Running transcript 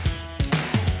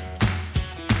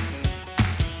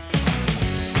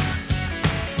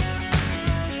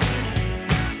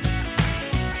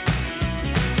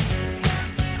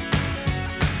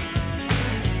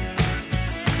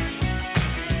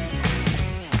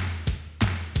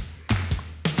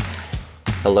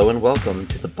Hello and welcome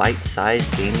to the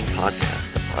Bite-Sized Gaming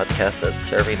Podcast, the podcast that's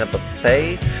serving a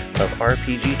buffet of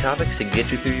RPG topics to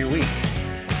get you through your week.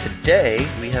 Today,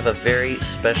 we have a very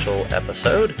special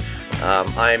episode.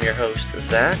 I am your host,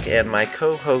 Zach, and my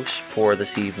co-hosts for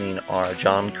this evening are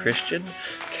John Christian,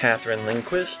 Catherine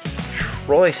Lindquist,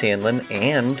 Troy Sandlin,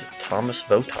 and Thomas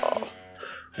Votaw.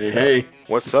 Hey.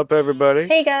 What's up, everybody?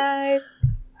 Hey, guys.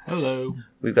 Hello.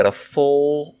 We've got a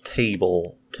full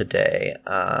table today,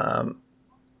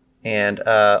 and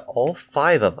all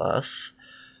five of us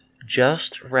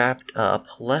just wrapped up,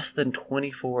 less than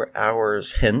 24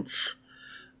 hours hence,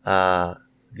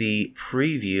 the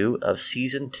preview of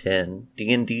Season 10,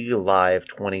 D&D Live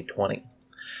 2020.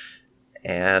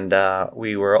 And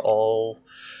we were all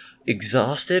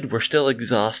exhausted. We're still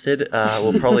exhausted.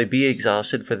 We'll probably be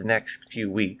exhausted for the next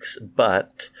few weeks,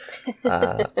 but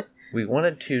we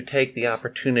wanted to take the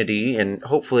opportunity, and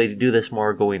hopefully to do this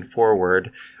more going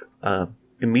forward,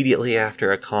 immediately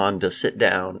after a con, to sit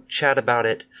down, chat about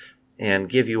it, and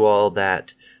give you all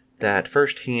that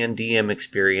first-hand DM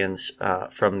experience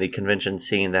from the convention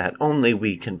scene that only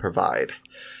we can provide.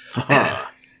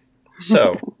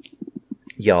 So,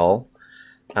 y'all,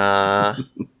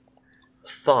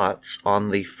 thoughts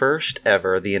on the first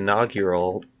ever, the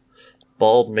inaugural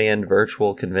Bald Man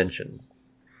Virtual Convention?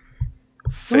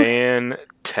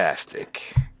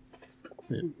 Fantastic.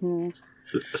 Mm-hmm.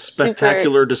 A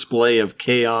spectacular display of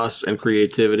chaos and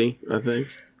creativity, I think.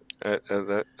 That's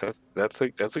good.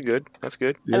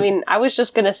 Yeah. I mean, I was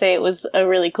just gonna say it was a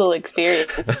really cool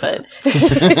experience, but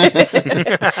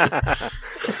it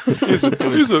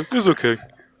was okay.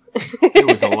 It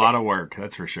was a lot of work,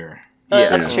 that's for sure. Yeah,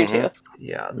 that's true too.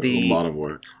 Yeah, it was a lot of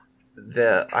work.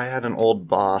 I had an old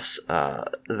boss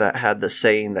that had the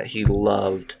saying that he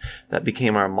loved that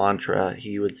became our mantra.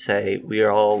 He would say, "We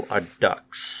all are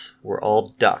ducks. We're all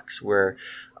ducks. We're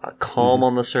calm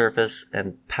on the surface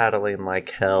and paddling like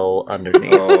hell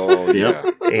underneath." Oh, yeah.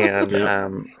 And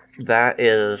that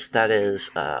is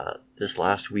this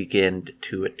last weekend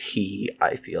to a T,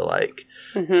 I feel like.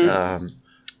 Mm-hmm.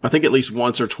 I think at least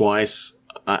once or twice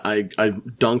I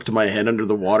dunked my head under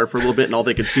the water for a little bit, and all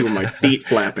they could see were my feet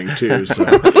flapping too. So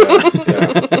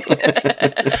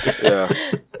yeah.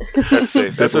 That's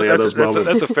safe. That's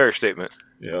a fair statement.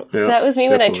 Yeah. That was me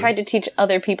when I tried to teach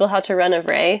other people how to run a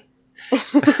Ray.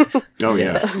 Oh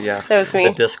yes. Yeah. That was me.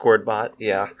 The Discord bot.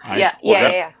 Yeah.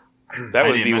 Yeah. That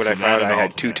was me when I found I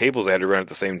had two tables I had to run at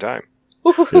the same time.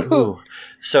 Ooh.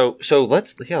 So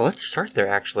let's start there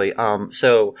actually.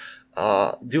 Do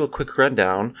a quick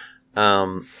rundown.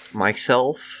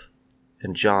 Myself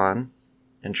and John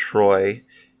and Troy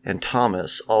and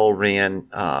Thomas all ran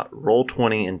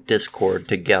Roll20 and Discord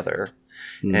together,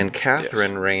 and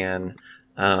Catherine ran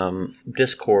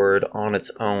Discord on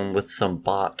its own with some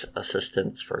bot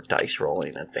assistance for dice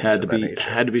rolling and things. Had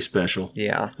to be special.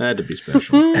 Yeah, had to be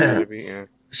special.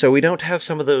 So we don't have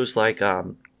some of those like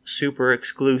super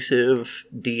exclusive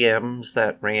DMs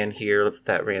that ran here,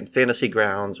 that ran Fantasy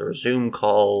Grounds or Zoom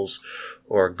calls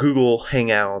or Google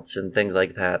Hangouts and things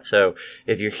like that. So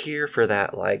if you're here for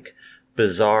that like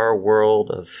bizarre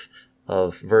world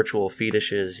of virtual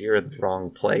fetishes, you're in the wrong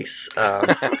place. I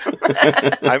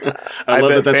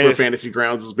love that's where Fantasy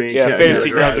Grounds is being. Yeah,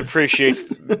 Fantasy Grounds appreciates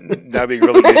that being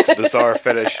really good. It's a bizarre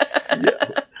fetish. Yeah.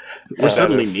 We're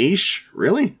suddenly niche,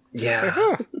 really?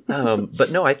 Yeah.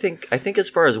 But no, I think as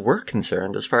far as we're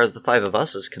concerned, as far as the five of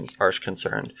us are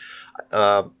concerned,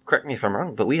 correct me if I'm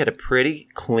wrong, but we had a pretty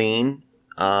clean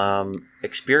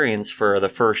experience for the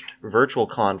first virtual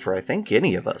con for I think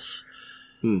any of us.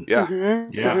 Yeah.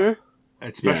 Mm-hmm. Yeah. Mm-hmm.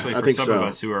 Especially for some of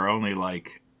us who are only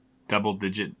like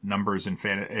double-digit numbers in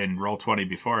Roll20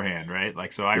 beforehand, right?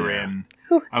 Like, so I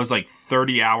was like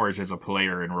 30 hours as a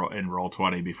player in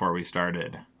Roll20 before we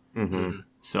started. Mm-hmm.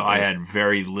 So I had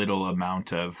very little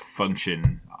amount of function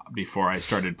before I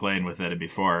started playing with it, and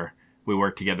before we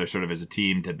worked together sort of as a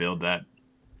team to build that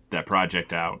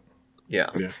project out. Yeah.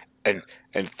 And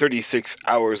 36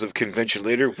 hours of convention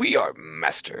later, we are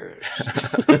masters.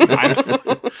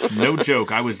 No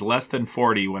joke. I was less than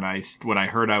 40 when I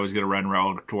heard I was going to run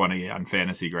Roll20 on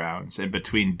Fantasy Grounds. And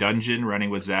between Dungeon, running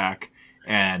with Zach,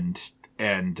 and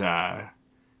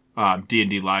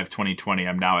D&D Live 2020,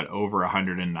 I'm now at over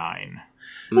 109.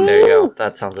 There you go.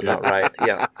 That sounds about right.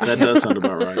 Yeah. That does sound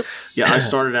about right. Yeah, I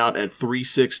started out at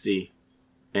 360,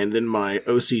 and then my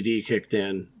OCD kicked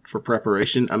in for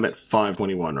preparation. I'm at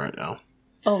 521 right now.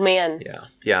 Oh, man.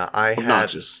 Yeah.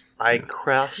 Obnoxious. I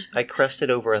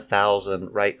crested over 1,000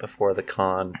 right before the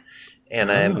con,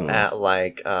 and I'm at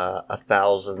like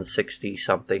 1,060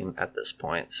 something at this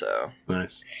point. So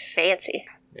nice, fancy.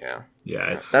 Yeah.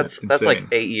 Yeah, That's like insane.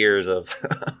 8 years of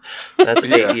that's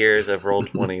 8 years of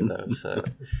Roll20 though, so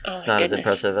Oh, not as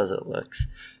impressive as it looks.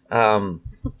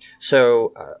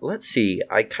 So let's see.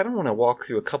 I kind of want to walk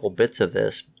through a couple bits of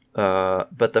this,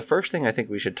 but the first thing I think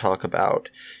we should talk about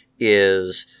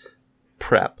is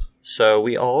prep. So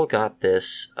we all got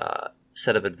this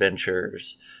set of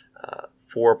adventures,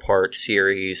 4-part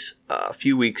series a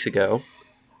few weeks ago,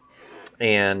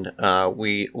 and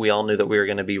we all knew that we were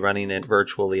going to be running it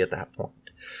virtually at that point.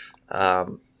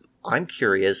 I'm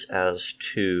curious as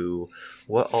to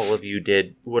what all of you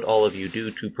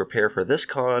do to prepare for this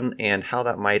con, and how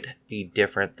that might be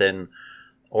different than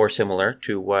or similar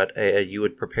to what you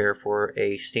would prepare for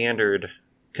a standard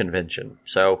convention.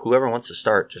 So whoever wants to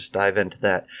start, just dive into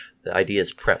that. The idea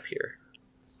is prep here.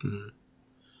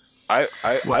 I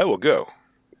will go,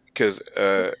 because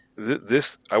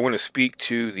this I want to speak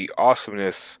to the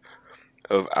awesomeness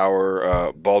of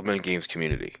our Baldwin Games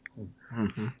community.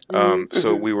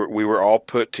 So we were all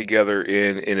put together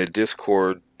in a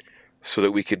Discord so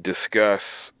that we could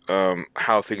discuss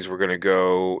how things were going to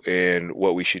go and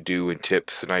what we should do and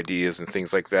tips and ideas and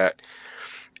things like that.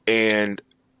 And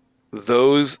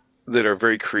those that are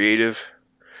very creative,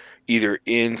 either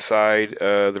inside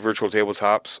the virtual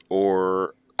tabletops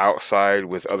or outside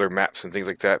with other maps and things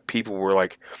like that, people were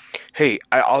like, "Hey,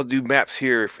 I'll do maps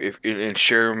here if and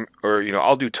share them, or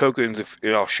I'll do tokens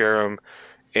and I'll share them."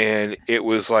 And it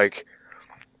was like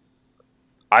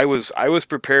I was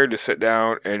prepared to sit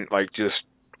down and like just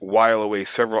while away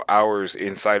several hours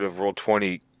inside of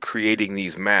Roll20 creating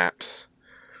these maps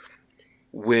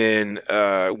when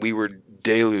we were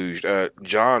deluged.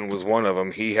 John was one of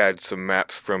them. He had some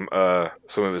maps from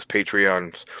some of his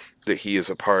Patreons that he is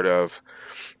a part of,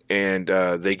 and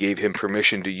they gave him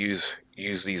permission to use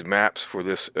these maps for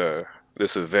this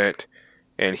event.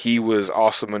 And he was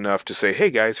awesome enough to say, "Hey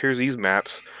guys, here's these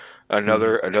maps."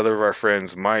 Another of our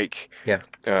friends, Mike,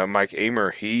 Mike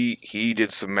Amer, he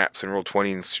did some maps in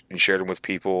Roll20 and shared them with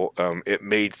people. It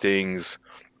made things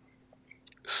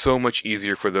so much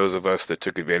easier for those of us that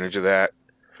took advantage of that.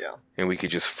 Yeah. And we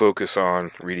could just focus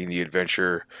on reading the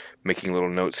adventure, making little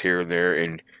notes here and there,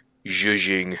 and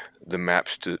zhuzhing the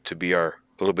maps to be a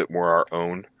little bit more our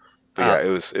own. But yeah, it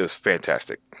was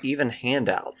fantastic. Even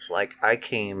handouts. Like, I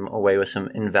came away with some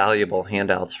invaluable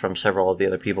handouts from several of the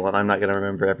other people, and I'm not going to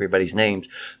remember everybody's names,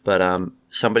 but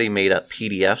somebody made up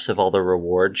PDFs of all the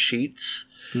reward sheets.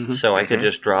 So I could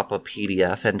just drop a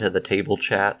PDF into the table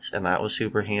chats, and that was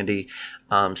super handy.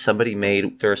 Somebody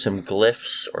there were some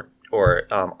glyphs or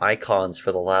icons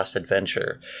for the last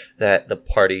adventure that the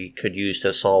party could use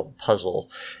to solve a puzzle,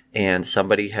 and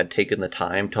somebody had taken the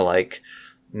time to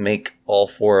make all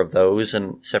 4 of those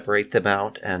and separate them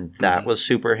out, and that was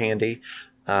super handy.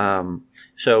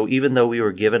 So even though we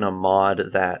were given a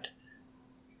mod that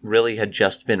really had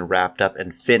just been wrapped up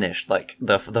and finished, like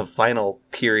the final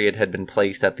period had been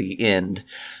placed at the end,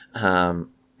 and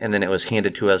then it was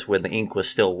handed to us when the ink was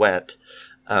still wet,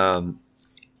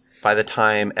 by the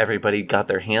time everybody got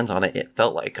their hands on it, it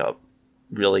felt like a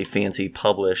really fancy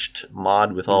published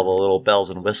mod with all the little bells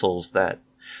and whistles that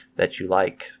you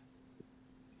like.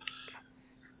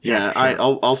 Yeah,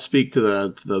 sure. I'll speak to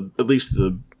the at least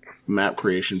the map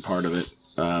creation part of it.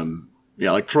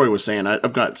 Yeah, like Troy was saying,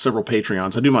 I've got several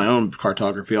Patreons. I do my own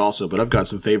cartography also, but I've got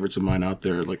some favorites of mine out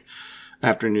there, like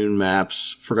Afternoon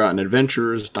Maps, Forgotten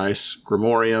Adventures, Dice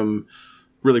Grimorium,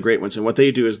 really great ones. And what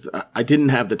they do is, I didn't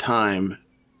have the time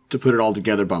to put it all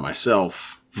together by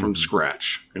myself from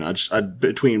scratch. I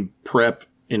between prep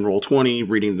in Roll20,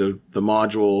 reading the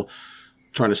module,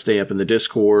 trying to stay up in the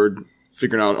Discord,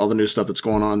 figuring out all the new stuff that's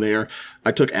going on there,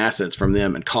 I took assets from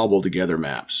them and cobbled together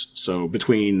maps. So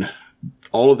between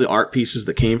all of the art pieces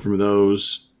that came from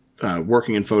those,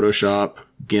 working in Photoshop,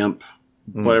 GIMP,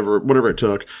 whatever it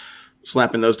took,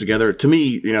 slapping those together, to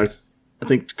me, I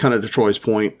think kind of to Troy's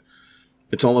point,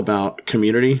 it's all about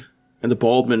community, and the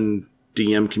Baldwin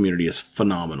DM community is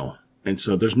phenomenal. And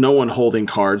so there's no one holding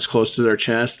cards close to their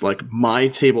chest. Like, my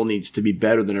table needs to be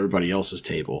better than everybody else's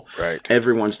table. Right.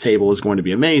 Everyone's table is going to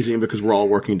be amazing because we're all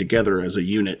working together as a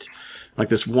unit. Like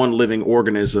this one living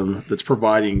organism that's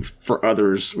providing for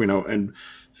others, and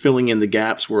filling in the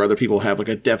gaps where other people have like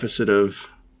a deficit of,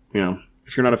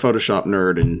 if you're not a Photoshop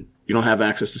nerd and you don't have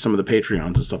access to some of the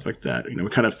Patreons and stuff like that, we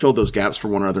kind of filled those gaps for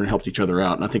one another and helped each other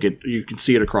out. And I think you can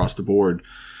see it across the board.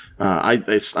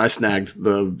 I snagged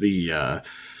the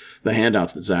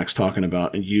handouts that Zach's talking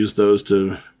about and used those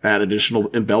to add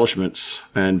additional embellishments.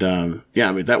 And,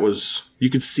 that was, you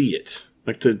could see it.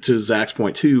 Like to Zach's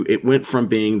point too, it went from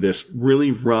being this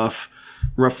really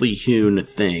roughly hewn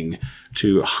thing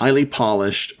to highly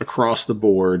polished across the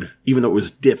board, even though it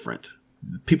was different.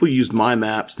 people used my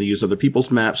maps, they used other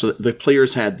people's maps, so the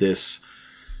players had this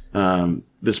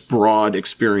this broad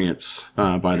experience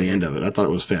by the end of it. I thought it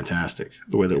was fantastic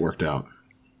the way that it worked out.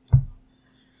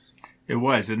 It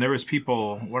was, and there was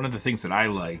people. One of the things that I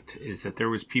liked is that there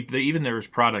was people. Even there was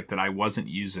product that I wasn't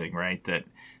using, right?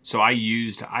 So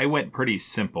I went pretty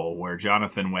simple, where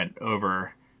Jonathan went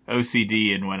over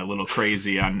OCD and went a little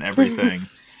crazy on everything.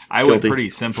 I went pretty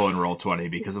simple in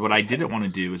Roll20 because what I didn't want to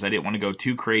do is I didn't want to go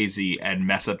too crazy and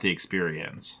mess up the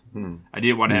experience. I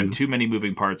didn't want to have too many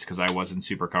moving parts because I wasn't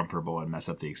super comfortable and mess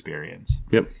up the experience.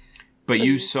 Yep. But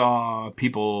you saw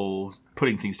people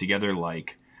putting things together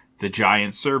like the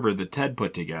giant server that Ted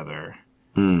put together.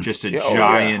 Just a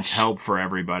giant help for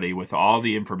everybody with all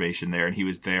the information there. And he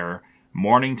was there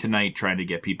morning to night trying to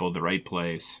get people to the right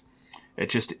place.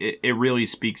 It really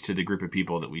speaks to the group of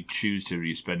people that we choose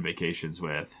to spend vacations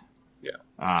with. Yeah.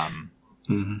 I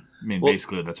mean,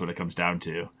 basically, that's what it comes down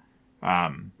to.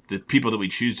 The people that we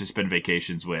choose to spend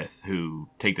vacations with who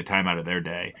take the time out of their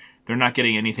day, they're not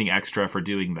getting anything extra for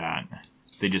doing that.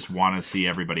 They just want to see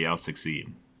everybody else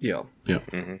succeed. Yeah. Yeah.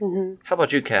 How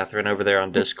about you, Catherine, over there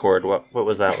on Discord? What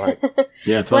was that like?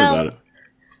 Yeah, tell me about it.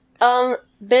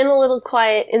 Been a little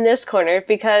quiet in this corner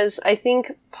because I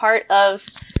think part of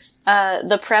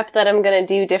the prep that I'm going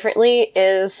to do differently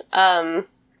is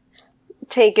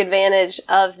take advantage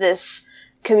of this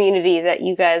community that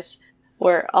you guys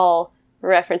were all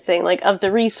referencing, like of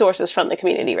the resources from the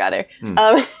community, rather.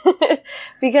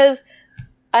 Because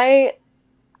I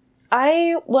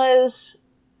was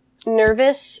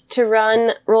nervous to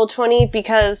run Roll20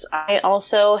 because I've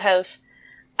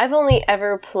only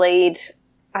ever played,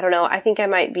 I don't know, I think I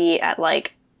might be at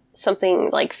like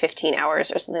something like 15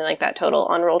 hours or something like that total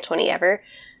on Roll20 ever.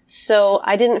 So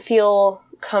I didn't feel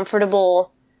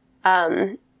comfortable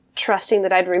trusting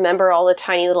that I'd remember all the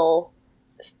tiny little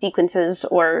sequences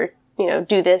or,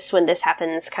 do this when this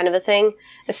happens kind of a thing,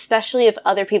 especially if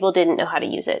other people didn't know how to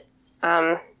use it.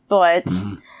 But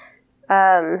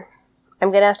I'm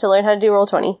going to have to learn how to do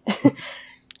Roll20.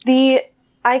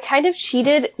 I kind of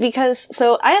cheated because,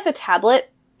 so I have a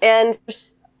tablet, and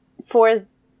for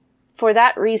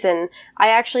that reason, I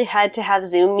actually had to have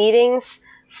Zoom meetings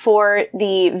for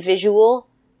the visual,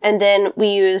 and then we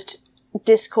used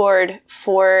Discord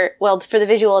for the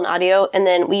visual and audio, and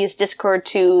then we used Discord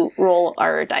to roll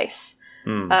our dice.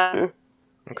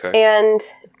 Okay. And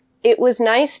it was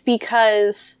nice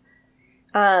because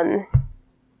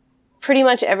pretty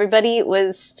much everybody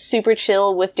was super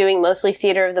chill with doing mostly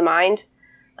theater of the mind.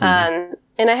 And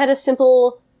I had a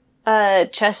simple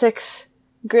Chessex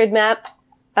grid map.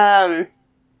 And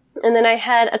then I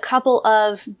had a couple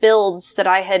of builds that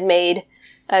I had made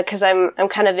because I'm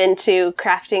kind of into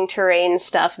crafting terrain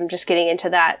stuff. I'm just getting into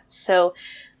that. So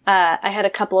I had a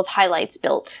couple of highlights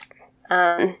built.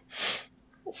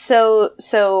 So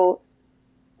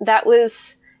it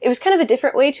was kind of a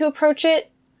different way to approach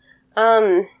it.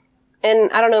 And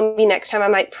I don't know, maybe next time I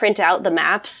might print out the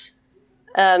maps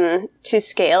to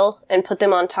scale and put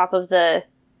them on top of the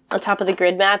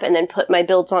grid map, and then put my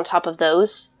builds on top of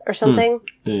those or something.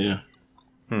 Yeah.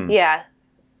 Yeah.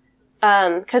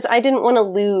 Because I didn't want to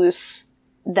lose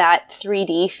that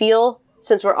 3D feel,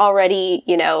 since we're already,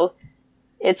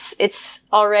 it's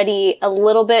already a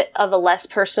little bit of a less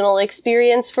personal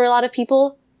experience for a lot of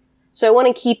people. So I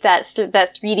want to keep that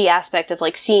 3D aspect of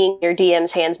like seeing your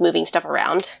DM's hands moving stuff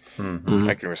around.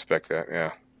 I can respect that.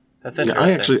 Yeah, that's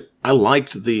interesting. I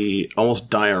liked the almost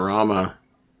diorama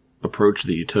approach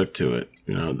that you took to it.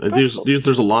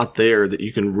 There's a lot there that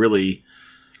you can really.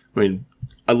 I mean,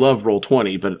 I love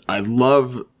Roll20, but I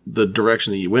love the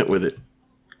direction that you went with it.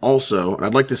 Also, and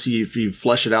I'd like to see if you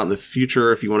flesh it out in the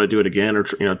future, if you want to do it again, or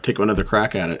take another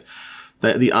crack at it.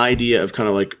 The idea of kind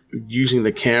of like using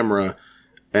the camera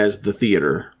as the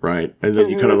theater, right? And then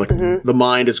you kind of like the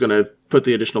mind is going to put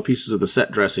the additional pieces of the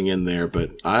set dressing in there.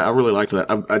 But I really liked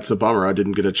that. It's a bummer I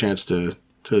didn't get a chance to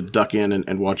duck in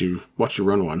and watch you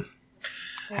run one.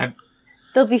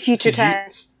 There'll be future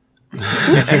times. Did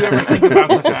you ever think about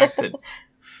the fact that?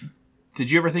 Did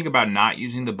you ever think about not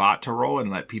using the bot to roll and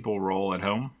let people roll at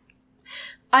home?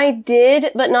 I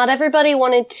did, but not everybody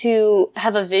wanted to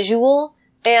have a visual,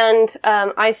 and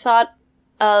I thought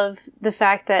of the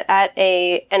fact that at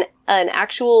an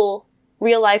actual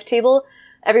real life table,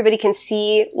 everybody can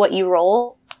see what you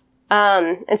roll,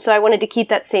 and so I wanted to keep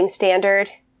that same standard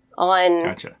on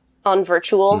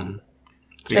virtual. Mm-hmm.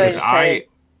 So Because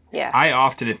I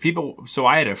often, if people, so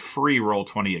I had a free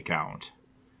Roll20 account,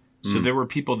 so there were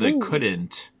people that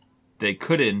couldn't, and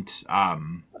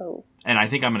I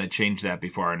think I'm going to change that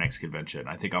before our next convention.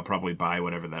 I think I'll probably buy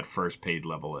whatever that first paid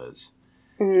level is.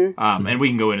 And we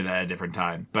can go into that at a different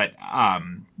time. But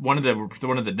one of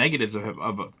the negatives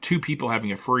of two people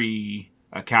having a free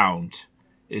account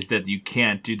is that you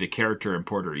can't do the character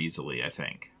importer easily, I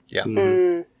think.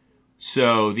 Yeah.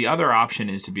 So the other option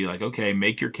is to be like, okay,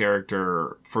 make your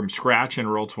character from scratch in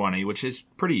Roll20, which is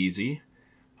pretty easy,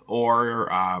 or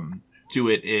do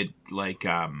it like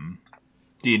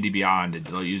D&D Beyond, and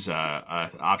they'll use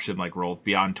a option like Roll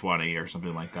Beyond 20 or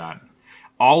something like that.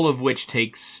 All of which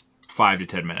takes 5 to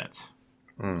 10 minutes.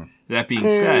 That being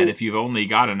said, if you've only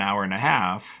got an hour and a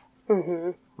half,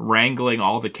 wrangling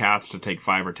all the cats to take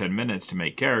 5 or 10 minutes to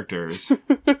make characters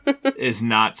is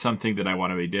not something that I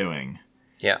want to be doing.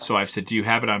 Yeah. So I've said, do you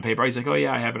have it on paper? He's like, oh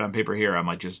yeah, I have it on paper here. I'm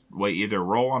like, just wait, either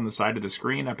roll on the side of the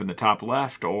screen up in the top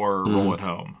left or roll at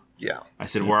home. Yeah. I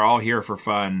said, we're all here for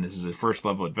fun. This is a first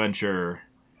level adventure.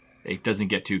 It doesn't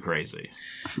get too crazy.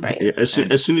 Right. Yeah, as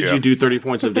soon as you do 30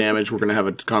 points of damage, we're going to have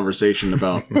a conversation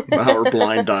about how our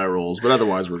blind die rolls, but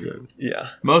otherwise we're good. Yeah.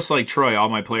 Most like Troy, all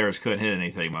my players couldn't hit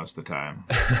anything most of the time.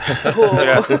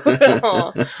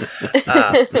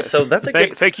 So that's a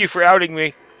good... Thank you for outing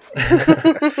me.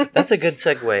 That's a good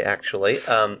segue, actually.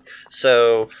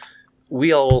 So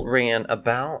we all ran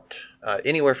about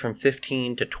anywhere from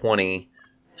 15 to 20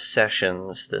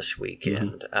 sessions this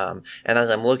weekend. And as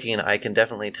I'm looking, I can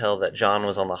definitely tell that John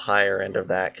was on the higher end of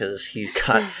that because he's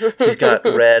got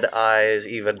red eyes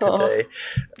even today.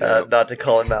 Not to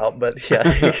call him out, but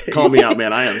yeah. Call me out,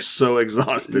 man. I am so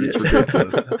exhausted. It's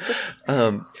ridiculous.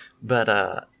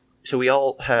 So we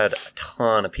all had a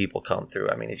ton of people come through.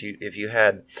 I mean, if you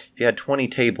had 20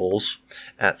 tables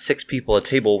at 6 people a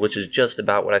table, which is just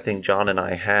about what I think John and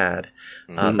I had,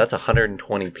 that's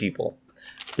 120 people.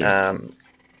 Yeah.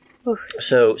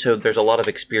 So there's a lot of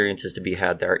experiences to be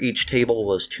had there. Each table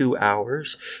was 2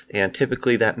 hours, and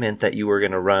typically that meant that you were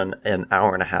going to run an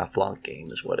hour and a half long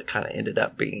game is what it kind of ended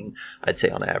up being, I'd say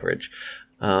on average.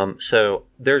 So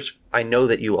I know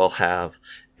that you all have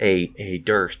a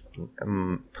dearth,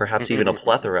 perhaps even a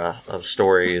plethora of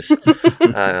stories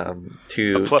A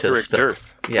plethoric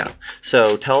dearth. Yeah.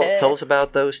 So tell us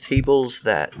about those tables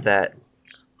that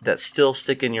still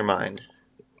stick in your mind.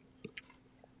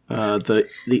 The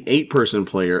 8-person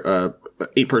player,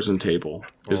 8-person table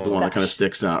is the one that kind of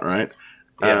sticks out, right?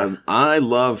 Yeah. I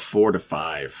love 4 to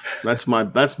 5. That's my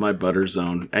butter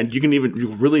zone, and you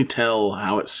really tell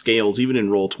how it scales even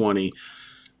in Roll20.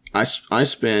 I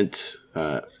spent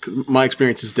my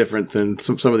experience is different than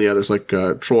some of the others. Like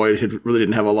Troy really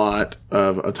didn't have a lot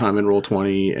of time in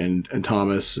Roll20, and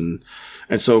Thomas, and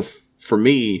so for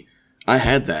me, I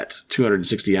had that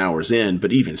 260 hours in,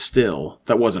 but even still,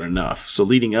 that wasn't enough. So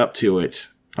leading up to it,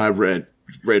 I read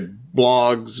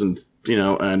blogs and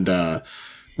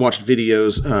watched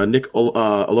videos. Nick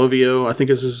Olovio, I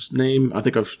think is his name. I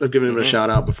think I've given him a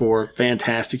shout out before.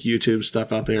 Fantastic YouTube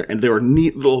stuff out there, and there were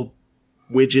neat little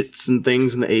widgets and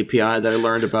things in the API that I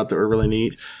learned about that were really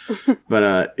neat.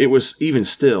 But it was even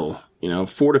still,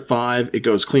 4 to 5, it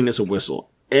goes clean as a whistle.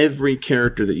 Every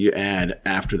character that you add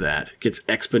after that gets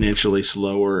exponentially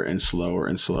slower and slower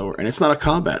and slower. And it's not a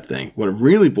combat thing. What it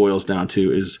really boils down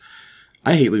to is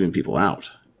I hate leaving people out.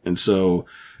 And so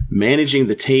managing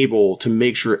the table to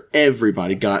make sure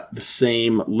everybody got the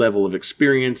same level of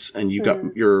experience, and you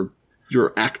got your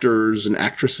actors and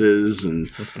actresses and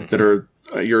that are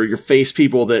your face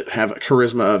people that have a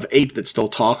charisma of 8 that still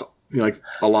talk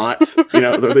a lot,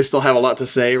 they still have a lot to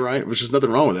say, right? Which is nothing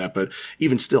wrong with that, but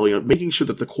even still, making sure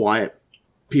that the quiet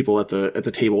people at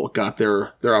the table got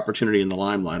their opportunity in the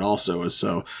limelight also is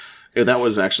so. That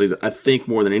was actually, I think,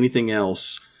 more than anything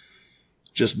else,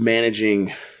 just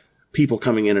managing people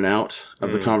coming in and out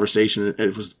of the conversation.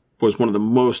 It was one of the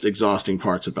most exhausting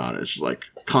parts about it. It's just like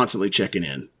constantly checking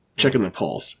in. Checking the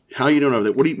pulse. How you doing over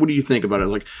there? What do you think about it?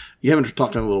 Like, you haven't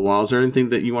talked in a little while. Is there anything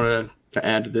that you want to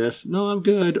add to this? No, I'm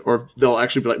good. Or they'll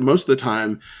actually be like, most of the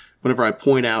time, whenever I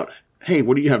point out, hey,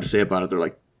 what do you have to say about it? They're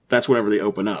like, that's whenever they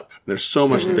open up. There's so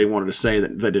much that they wanted to say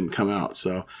that didn't come out.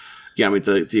 So, yeah, I mean,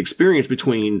 the experience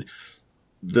between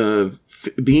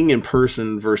being in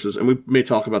person versus, and we may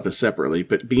talk about this separately,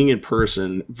 but being in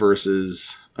person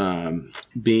versus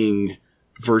being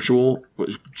virtual,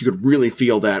 you could really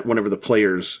feel that whenever the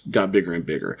players got bigger and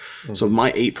bigger. So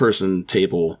my 8-person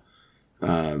table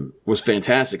was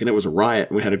fantastic, and it was a riot,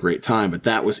 and we had a great time, but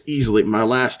that was easily my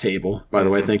last table, by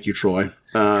the way. Thank you, Troy.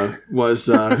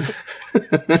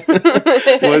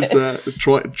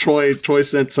 Troy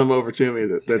sent some over to me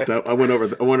that I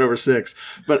went over 6,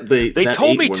 but they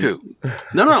told me to.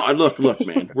 No, look,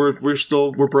 man, we're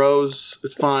bros.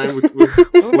 It's fine. It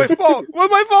was my fault. It was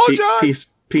my fault, John.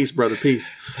 Peace, brother,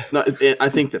 peace. No, I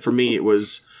think that for me, it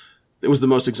was the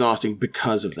most exhausting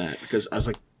because of that. Because I was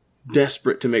like,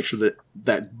 desperate to make sure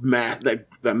that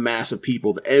mass of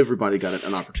people, that everybody got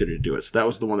an opportunity to do it. So that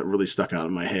was the one that really stuck out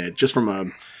in my head, just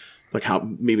from like how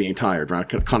me being tired, right?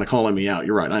 Kind of calling me out.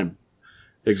 You're right. I'm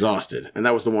exhausted. And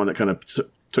that was the one that kind of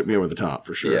took me over the top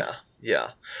for sure. Yeah.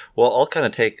 Yeah. Well, I'll kind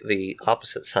of take the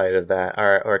opposite side of that,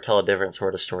 or tell a different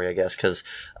sort of story, I guess, because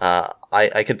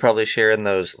I could probably share in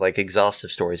those like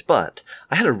exhaustive stories, but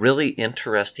I had a really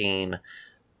interesting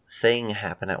thing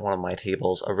happen at one of my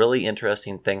tables. A really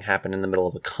interesting thing happened in the middle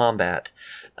of a combat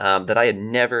that I had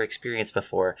never experienced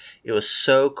before. It was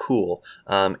so cool,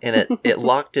 and it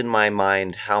locked in my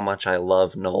mind how much I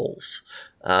love gnolls,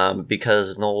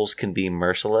 because gnolls can be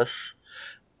merciless.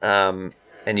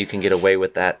 And you can get away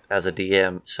with that as a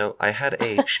DM. So I had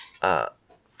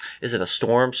is it a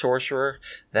storm sorcerer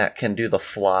that can do the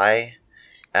fly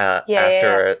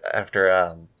after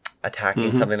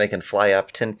attacking something? They can fly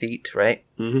up 10 feet, right?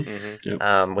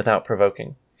 Yep. Without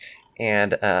provoking.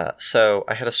 And so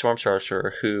I had a storm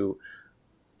sorcerer who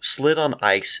slid on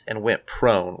ice and went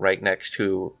prone right next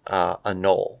to a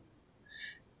gnoll.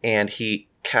 And he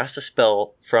cast a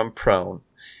spell from prone.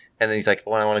 And then he's like,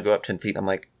 well, I want to go up 10 feet. I'm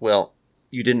like, well,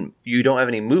 you don't have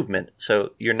any movement,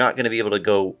 so you're not going to be able to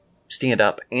go stand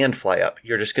up and fly up.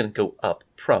 You're just going to go up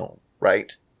prone,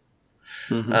 right?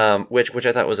 Which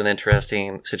I thought was an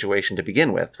interesting situation to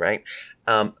begin with, right?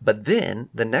 But then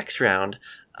the next round,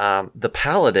 the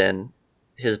paladin,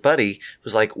 his buddy,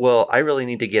 was like, well, I really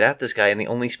need to get at this guy, and the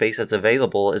only space that's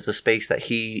available is the space that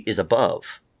he is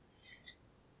above.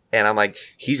 And I'm like,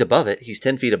 he's above it. He's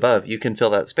 10 feet above. You can fill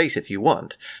that space if you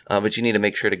want, but you need to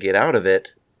make sure to get out of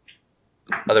it.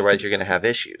 Otherwise, you're going to have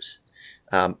issues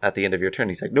at the end of your turn.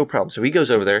 He's like, no problem. So he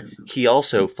goes over there. He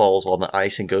also falls on the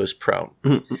ice and goes prone.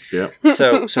 Yeah.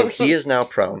 So he is now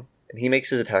prone, and he makes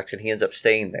his attacks, and he ends up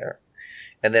staying there.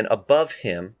 And then above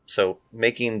him, so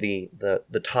making the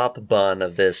top bun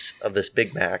of this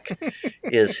Big Mac,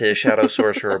 is his Shadow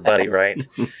Sorcerer buddy, right?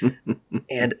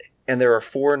 And there are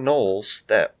 4 gnolls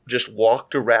that just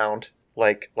walked around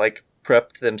like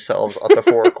prepped themselves at the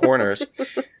 4 corners,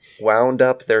 wound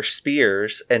up their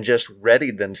spears, and just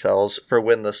readied themselves for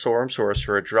when the storm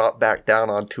sorcerer dropped back down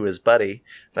onto his buddy.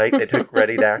 Right? They took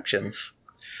readied actions,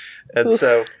 and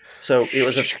so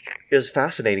it was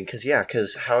fascinating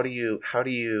because how do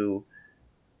you?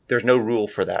 There's no rule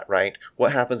for that, right?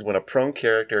 What happens when a prone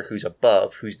character who's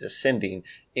above, who's descending,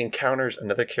 encounters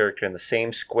another character in the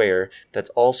same square that's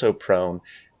also prone?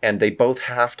 And they both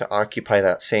have to occupy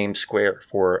that same square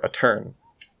for a turn.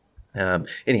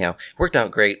 Anyhow, worked out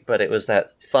great, but it was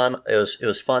that fun. It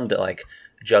was fun to like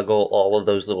juggle all of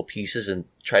those little pieces and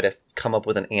try to come up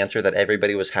with an answer that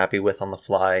everybody was happy with on the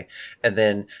fly. And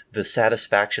then the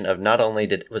satisfaction of not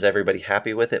only was everybody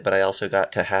happy with it, but I also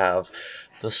got to have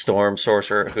the storm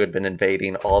sorcerer who had been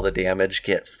invading all the damage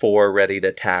get 4 readied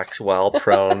attacks while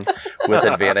prone with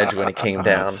advantage when he came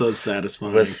down. That's so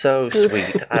satisfying. It was so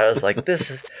sweet. I was like,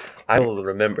 I will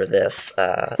remember this.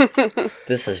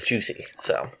 This is juicy.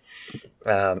 So,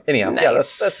 anyhow, nice. Yeah,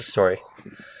 that's the story.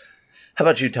 How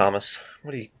about you, Thomas?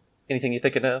 Anything you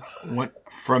thinking of?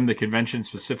 What from the convention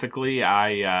specifically?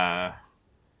 I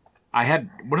had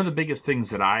one of the biggest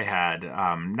things that I had,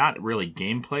 not really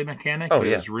gameplay mechanic, but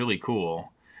it was really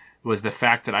cool, was the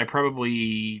fact that I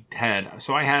probably had...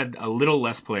 So I had a little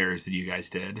less players than you guys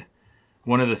did.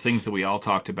 One of the things that we all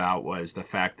talked about was the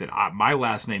fact that my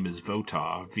last name is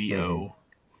Vota, V-O.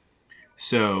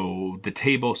 So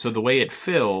the way it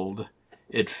filled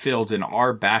in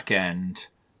our back end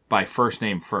by first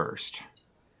name first.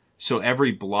 So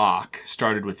every block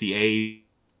started with the A,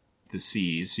 the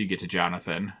C's, so you get to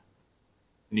Jonathan.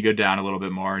 And you go down a little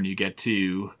bit more and you get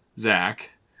to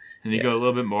Zach. And you go a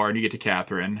little bit more and you get to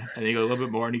Catherine. And then you go a little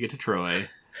bit more and you get to Troy.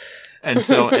 And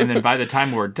then by the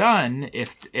time we're done,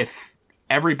 if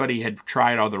everybody had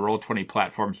tried all the Roll20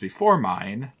 platforms before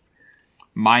mine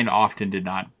often did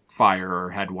not fire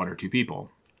or had 1 or 2 people.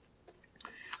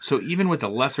 So even with a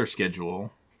lesser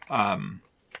schedule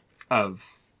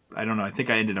of, I don't know, I think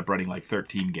I ended up running like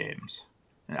 13 games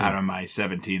out of my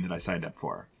 17 that I signed up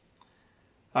for.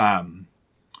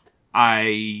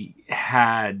 I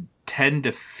had 10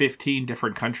 to 15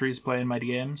 different countries playing my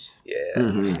games. Yeah.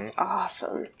 That's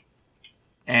awesome.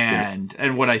 And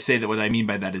what I mean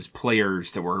by that is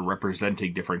players that were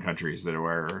representing different countries that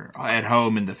were at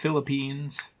home in the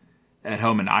Philippines, at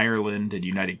home in Ireland and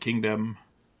United Kingdom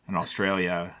and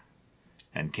Australia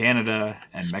and Canada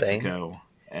and Spain. Mexico.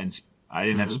 And I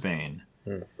didn't have Spain.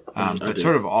 But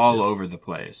sort of all over the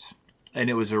place. And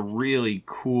it was a really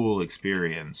cool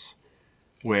experience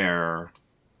where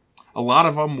a lot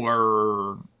of them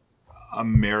were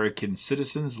American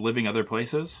citizens living other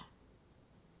places.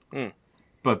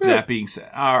 But that being said,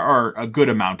 are a good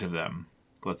amount of them,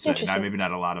 let's say, maybe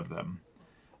not a lot of them.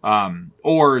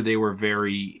 Or they were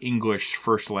very English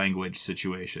first language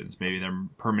situations. Maybe their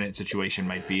permanent situation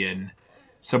might be in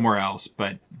somewhere else.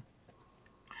 But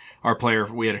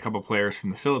we had a couple players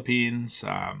from the Philippines.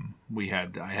 I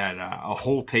had a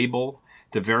whole table.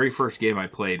 The very first game I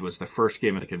played was the first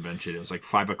game of the convention. It was like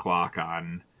 5:00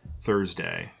 on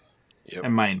Thursday. Yep.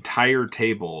 And my entire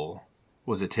table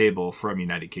was a table from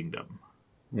United Kingdom.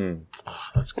 Oh,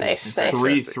 that's cool. Nice.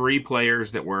 Three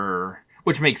players that were,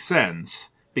 which makes sense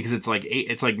because it's like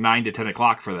 9 to 10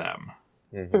 o'clock for them.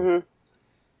 Mm-hmm.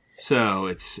 So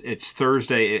it's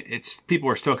Thursday. It's people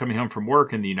are still coming home from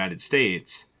work in the United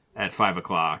States at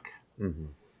 5:00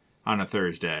 on a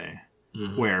Thursday,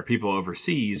 where people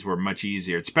overseas were much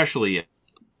easier, especially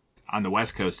on the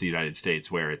west coast of the United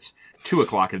States, where it's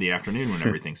 2:00 in the afternoon when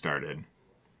everything started.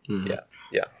 Yeah.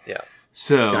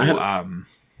 So,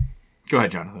 go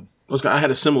ahead, Jonathan. I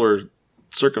had a similar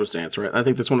circumstance, right? I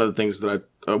think that's one of the things that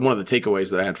one of the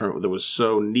takeaways that I had from it that was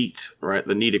so neat, right?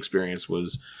 The neat experience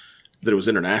was that it was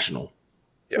international,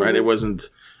 right? It wasn't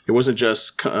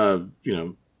just,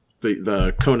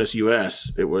 the CONUS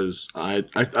US. It was,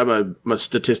 I'm a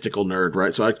statistical nerd,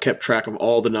 right? So I kept track of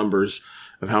all the numbers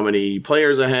of how many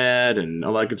players I had and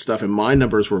all that good stuff. And my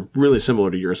numbers were really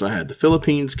similar to yours. I had the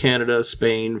Philippines, Canada,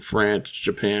 Spain, France,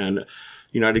 Japan,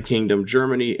 United Kingdom,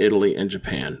 Germany, Italy, and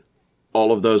Japan.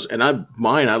 All of those. And I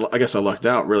guess I lucked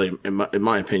out, really, in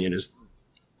my opinion, is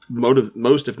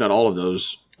most, if not all of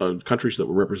those countries that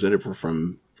were represented were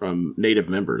from native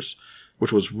members,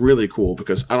 which was really cool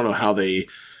because I don't know how they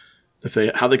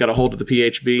got a hold of the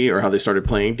PHB or how they started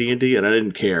playing D&D, and I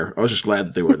didn't care. I was just glad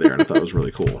that they were there, and I thought it was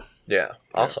really cool. Yeah,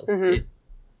 awesome. Mm-hmm.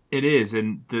 It is,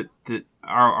 and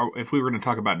if we were going to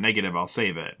talk about negative, I'll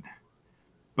save it.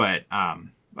 But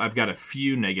I've got a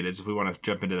few negatives if we want to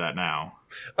jump into that now.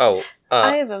 Oh,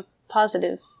 I have a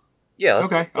positive. Yeah.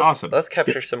 Awesome. Let's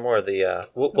capture some more of the.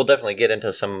 We'll definitely get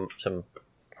into some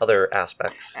other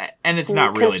aspects. And it's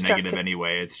not really negative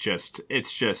anyway. It's just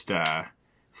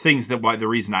things that the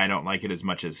reason I don't like it as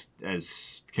much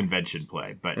as convention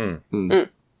play. But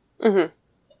Mm-hmm.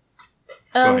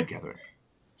 Go ahead, Catherine.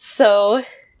 So,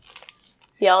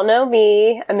 y'all know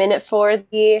me. I'm in it for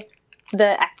the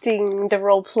acting, the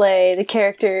role play, the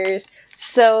characters.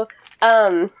 So,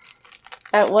 at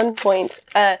one point,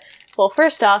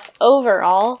 first off,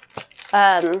 overall,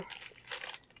 a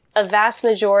vast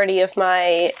majority of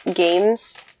my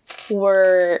games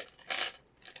were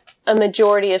a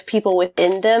majority of people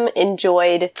within them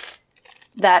enjoyed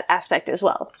that aspect as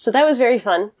well. So that was very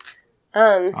fun.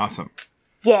 Awesome.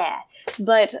 Yeah.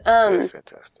 But That's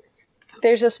fantastic.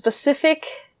 there's a specific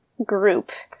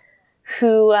group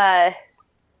who I'm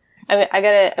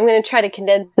gonna try to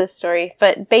condense this story,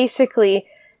 but basically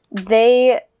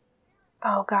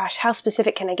oh gosh, how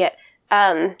specific can I get?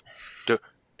 No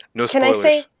spoilers. Can I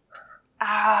say?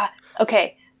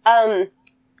 Okay.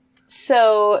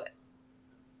 So,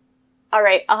 all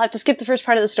right, I'll have to skip the first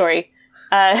part of the story.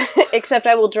 Except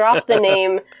I will drop the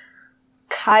name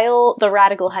Kyle the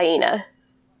Radical Hyena.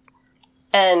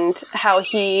 And how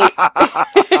he...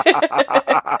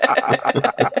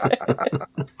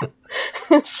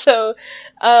 So,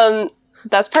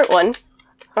 that's part one.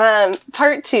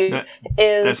 Part two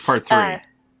is... That's part three.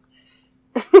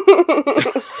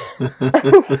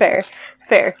 Fair.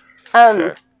 Fair.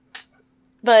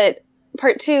 But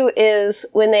part two is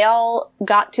when they all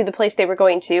got to the place they were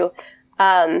going to.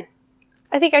 I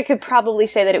think I could probably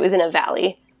say that it was in a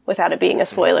valley without it being a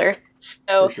spoiler.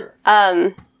 So, For sure.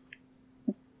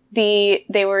 they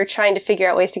were trying to figure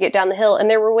out ways to get down the hill, and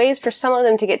there were ways for some of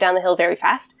them to get down the hill very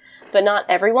fast, but not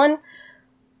everyone.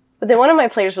 But then one of my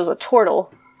players was a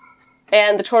turtle,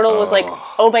 and the turtle was like,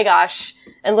 "Oh my gosh,"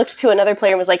 and looked to another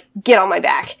player and was like, "Get on my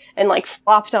back," and like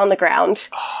flopped on the ground.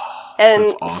 And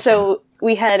that's awesome. So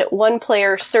we had one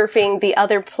player surfing the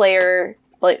other player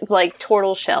like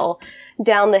turtle shell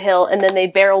down the hill, and then they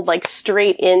barreled like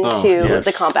straight into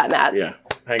the combat map. Yeah.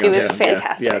 Hang It on. was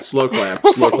fantastic. Yeah, slow clap.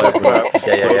 Slow clap.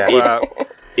 Yeah.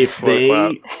 If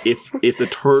the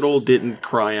turtle didn't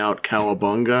cry out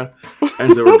cowabunga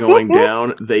as they were going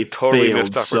down, they Totally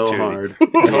failed missed so opportunity.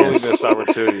 hard. Totally missed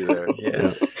opportunity there.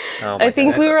 Yes. Oh my I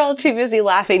think God. we were all too busy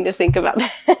laughing to think about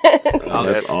that. Oh,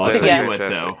 that's I'll awesome. tell you Yeah. what,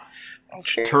 though.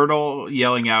 Turtle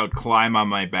yelling out, "Climb on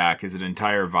my back" is an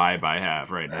entire vibe I have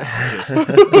right now. Just,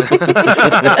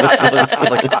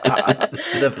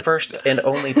 The first and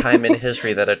only time in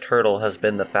history that a turtle has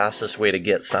been the fastest way to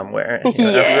get somewhere.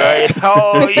 Yeah. Right?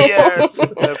 Oh, yes.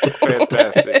 That's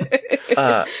fantastic.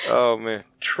 Oh, man.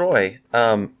 Troy,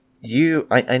 I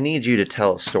need you to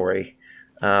tell a story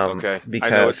Okay.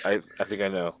 Because I think I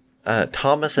know.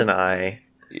 Thomas and I,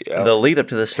 Yeah. the lead up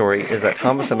to this story is that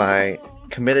Thomas and I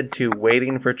committed to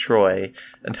waiting for Troy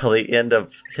until the end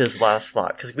of his last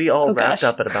slot, because we all wrapped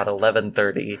up at about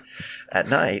 11:30 at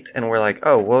night, and we're like,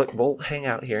 oh, we'll hang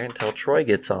out here until Troy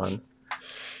gets on.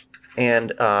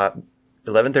 And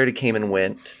 11:30 came and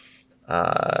went.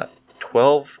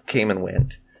 12 came and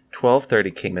went.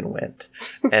 12:30 came and went.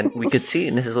 And we could see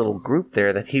in his little group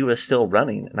there that he was still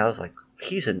running. And I was like,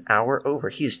 he's an hour over.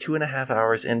 He's 2.5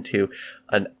 hours into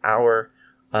an hour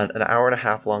and a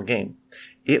half long game.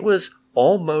 It was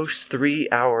almost 3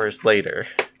 hours later.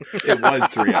 It was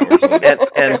 3 hours later.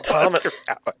 And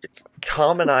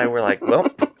Tom and I were like, well,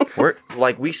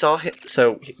 we saw him.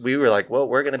 So we were like, well,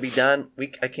 we're going to be done.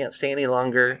 I can't stay any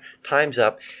longer. Time's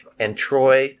up. And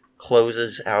Troy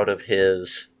closes out of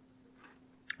his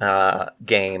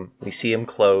game. We see him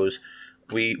close.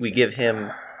 We give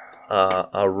him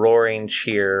a roaring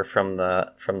cheer from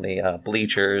the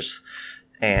bleachers,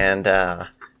 and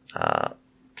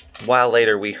while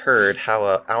later we heard how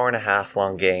an hour and a half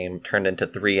long game turned into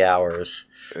 3 hours,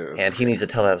 and he needs to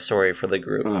tell that story for the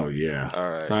group. Oh yeah,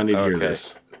 all right. I need to hear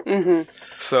this. Mm-hmm.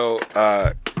 So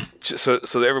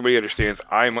that everybody understands,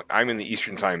 I'm in the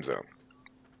Eastern time zone.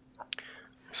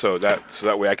 So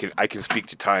that way I can speak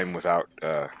to time without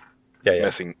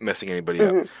messing anybody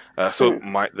up. So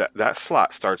that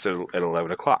slot starts at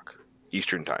 11 o'clock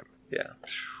Eastern time. Yeah,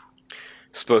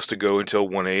 supposed to go until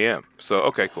 1 a.m. So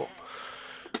okay, cool.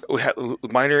 We had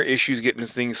minor issues getting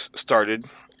things started.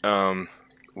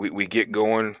 We get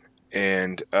going,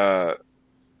 and the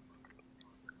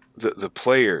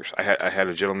players. I had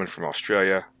a gentleman from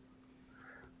Australia.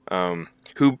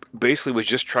 Who basically was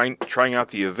just trying out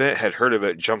the event, had heard of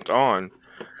it, jumped on,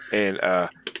 and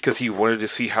because he wanted to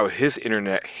see how his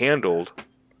internet handled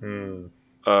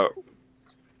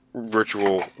virtual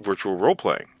role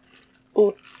playing.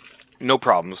 Ooh. No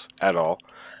problems at all.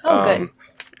 Oh, good.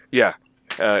 Yeah,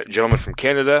 gentleman from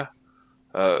Canada,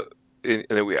 and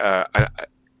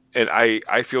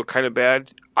I feel kind of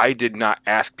bad. I did not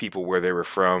ask people where they were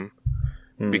from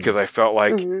because I felt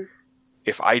like. Mm-hmm.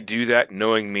 If I do that,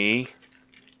 knowing me,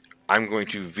 I'm going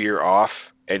to veer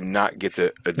off and not get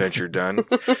the adventure done.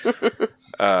 We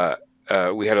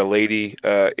had a lady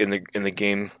in the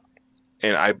game,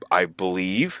 and I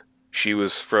believe she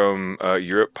was from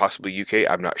Europe, possibly UK.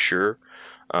 I'm not sure.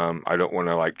 I don't want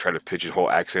to try to pigeonhole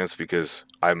accents because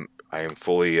I am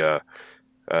fully an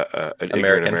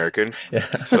ignorant American. Yeah.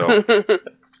 So, and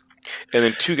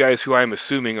then two guys who I'm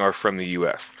assuming are from the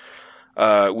US.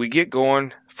 We get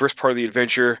going. First part of the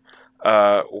adventure,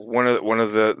 one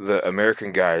of the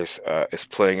American guys is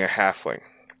playing a halfling.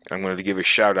 I'm going to give a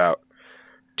shout out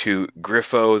to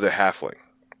Griffo the halfling.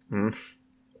 Griffo.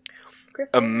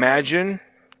 Imagine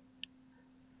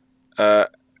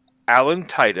Alan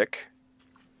Tudyk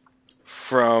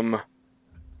from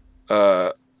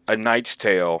A Knight's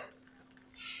Tale,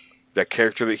 that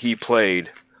character that he played,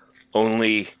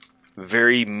 only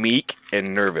very meek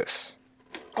and nervous.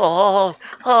 Oh,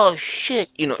 shit.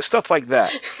 Stuff like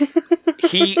that.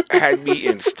 He had me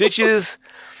in stitches.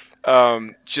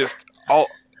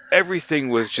 Everything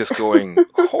was just going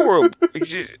horrible.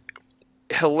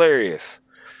 Hilarious.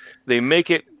 They make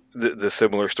it the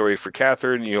similar story for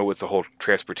Catherine, with the whole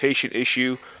transportation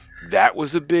issue. That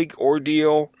was a big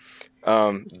ordeal.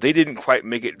 They didn't quite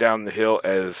make it down the hill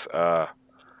as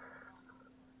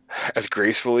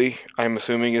gracefully, I'm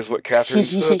assuming, is what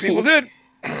Catherine's people did.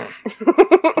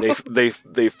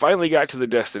 They finally got to the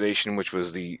destination, which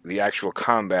was the actual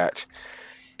combat,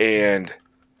 and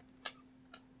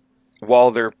while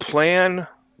their plan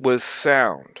was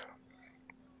sound,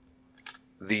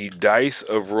 the dice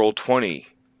of Roll20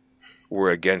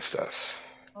 were against us.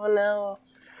 Oh no.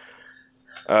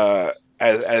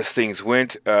 As things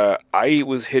went, I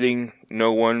was hitting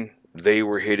no one, they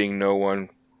were hitting no one,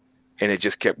 and it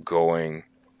just kept going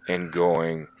and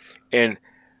going, and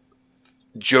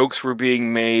jokes were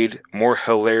being made, more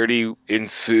hilarity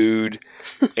ensued,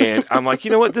 and I'm like,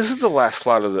 you know what? This is the last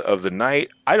slot of the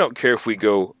night. I don't care if we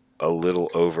go a little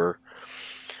over.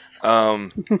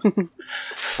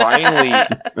 Finally,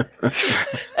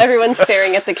 everyone's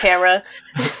staring at the camera.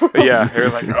 Yeah,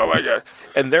 everyone's like, "Oh my god!"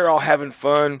 And they're all having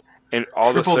fun, and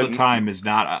all triple of a sudden, the time is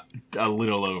not a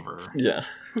little over. Yeah,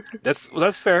 that's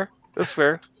fair. That's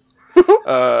fair.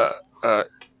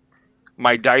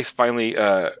 My dice finally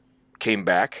came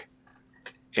back,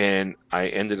 and I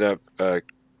ended up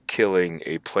killing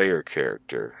a player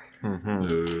character.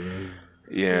 Mm-hmm.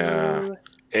 Yeah.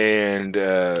 And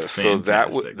so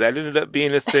that ended up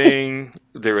being a thing.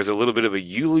 There was a little bit of a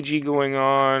eulogy going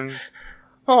on.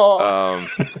 Oh.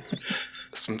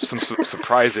 Some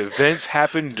surprise events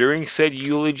happened during said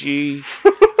eulogy.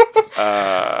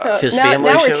 His now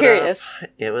family we're showed curious. up.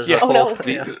 It was Yeah. a whole no.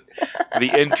 The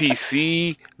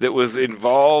NPC that was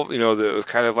involved, that was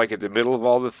kind of like at the middle of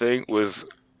all the thing, was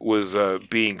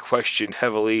being questioned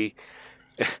heavily.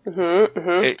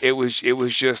 It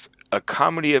was just a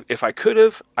comedy of, if I could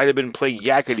have, I'd have been playing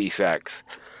yakety sax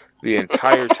the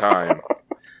entire time.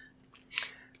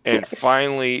 And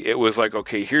finally, it was like,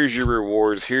 okay, here's your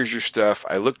rewards, here's your stuff.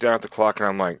 I looked down at the clock and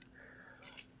I'm like,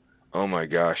 oh my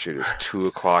gosh, it is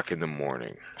 2:00 in the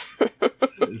morning.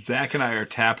 Zach and I are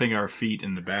tapping our feet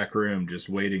in the back room, just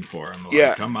waiting for him. Like,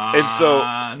 Yeah, come on.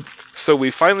 and so we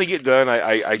finally get done.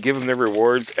 I give them their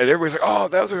rewards, and everybody's like, "Oh,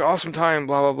 that was an awesome time."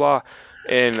 Blah blah blah.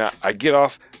 And I get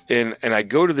off, and I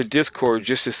go to the Discord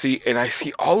just to see, and I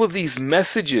see all of these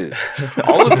messages,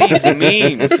 all of these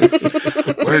memes.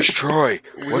 Where's Troy?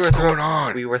 What's going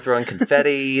on? We were throwing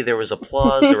confetti. There was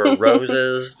applause. There were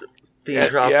roses being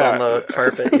dropped on the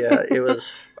carpet. Yeah, it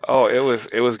was. Oh, it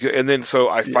was good. And then so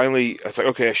I was like,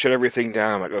 okay, I shut everything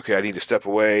down. I'm like, okay, I need to step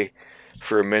away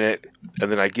for a minute.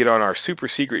 And then I get on our super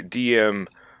secret DM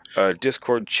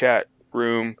Discord chat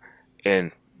room,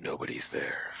 and nobody's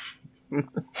there.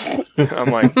 I'm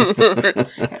like,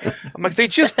 they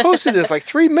just posted this like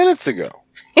 3 minutes ago.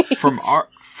 From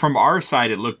our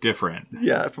side, it looked different.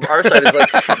 Yeah, from our side,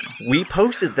 it's like, we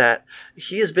posted that.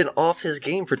 He has been off his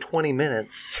game for 20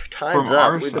 minutes. Time's From up.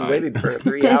 our We've been side. waiting for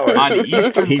 3 hours. On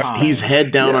Eastern time. He's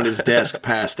head down on his desk,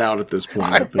 passed out at this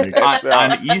point, I think.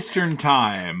 on Eastern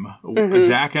time,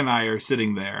 Zach and I are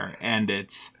sitting there, and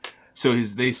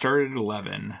they started at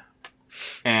 11,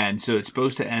 and so it's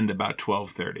supposed to end about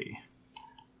 12:30.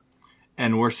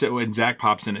 And we're sitting when Zach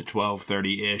pops in at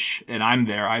 12:30-ish, and I'm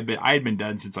there. I had been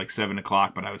done since like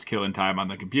 7:00, but I was killing time on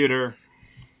the computer.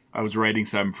 I was writing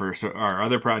some for our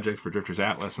other project for Drifters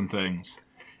Atlas and things.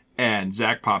 And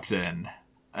Zach pops in,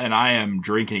 and I am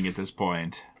drinking at this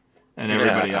point, and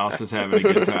everybody else is having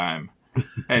a good time.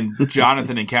 And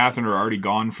Jonathan and Catherine are already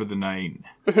gone for the night.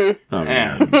 Oh,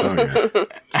 yeah.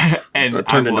 And I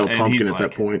turned into a and pumpkin he's at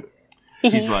that point.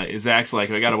 Zach's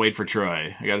like, I gotta wait for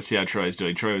Troy. I gotta see how Troy's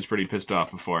doing. Troy was pretty pissed off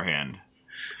beforehand.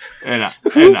 And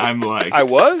I'm like, I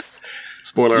was?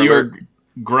 Spoiler you alert. were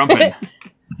grumping.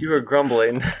 You were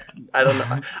grumbling. I don't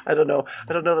know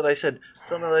that I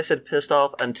said pissed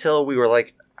off until we were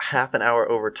like half an hour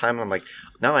over time. I'm like,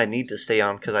 now I need to stay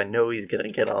on because I know he's gonna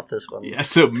get off this one. Yeah,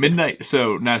 so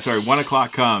 1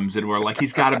 o'clock comes, and we're like,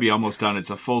 he's gotta be almost done.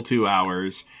 It's a full 2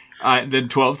 hours. Then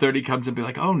 12:30 comes and be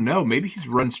like, oh no, maybe he's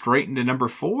run straight into number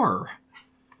 4.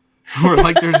 We're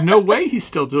like, there's no way he's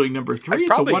still doing number 3.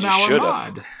 It's a 1 hour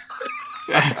mod.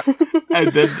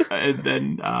 and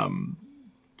then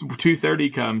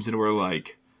 2:30 comes and we're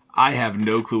like, I have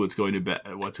no clue what's going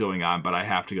on, but I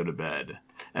have to go to bed.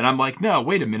 And I'm like, no,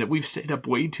 wait a minute, we've stayed up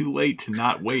way too late to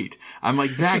not wait. I'm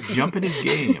like, Zach, jump in his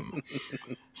game.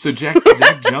 So Zach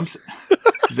jumps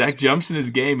in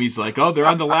his game. He's like, oh, they're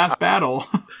on the last battle.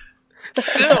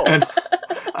 Still. And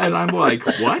I'm like,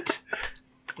 what?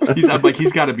 I'm like,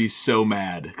 he's got to be so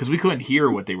mad. Because we couldn't hear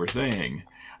what they were saying.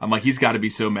 I'm like, he's got to be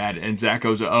so mad. And Zach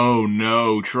goes, oh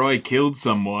no, Troy killed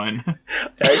someone.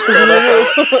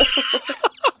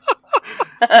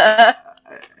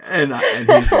 And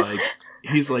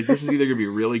he's like, this is either going to be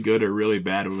really good or really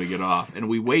bad when we get off. And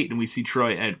we wait and we see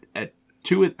Troy at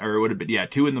 2 in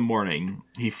the morning.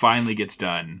 He finally gets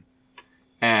done.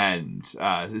 And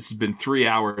this has been 3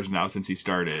 hours now since he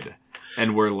started.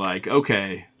 And we're like,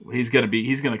 okay, he's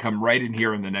gonna come right in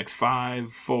here in the next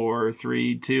 5, 4,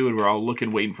 3, 2, and we're all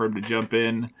waiting for him to jump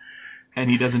in, and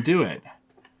he doesn't do it.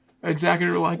 And Zach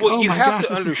and we're like, well, oh you my have gosh,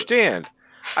 to understand.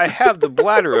 I have the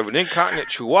bladder of an incontinent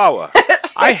chihuahua.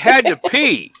 I had to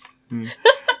pee.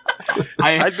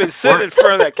 I've been sitting in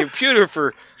front of that computer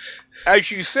for, as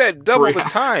you said, double the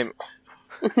time.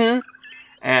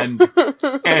 And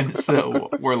so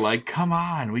we're like, come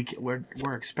on, we're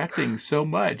expecting so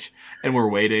much, and we're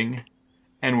waiting,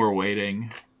 and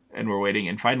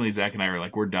finally Zach and I are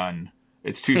like, we're done.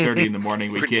 It's 2:30 in the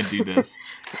morning. We can't do this.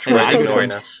 And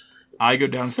I go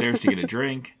downstairs to get a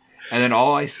drink, and then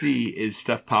all I see is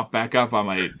stuff pop back up on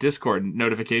my Discord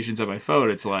notifications on my phone.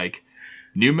 It's like,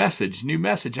 new message.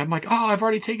 I'm like, oh, I've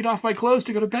already taken off my clothes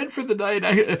to go to bed for the night.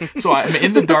 So I'm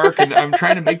in the dark, and I'm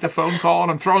trying to make the phone call,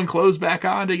 and I'm throwing clothes back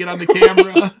on to get on the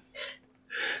camera.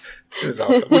 It was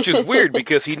awesome. Which is weird,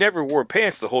 because he never wore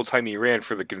pants the whole time he ran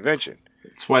for the convention.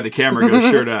 That's why the camera goes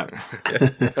shirt up.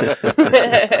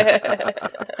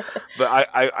 But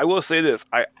I will say this.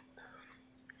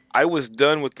 I was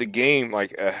done with the game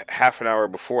like a half an hour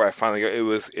before I finally got.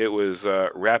 It was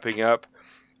wrapping up.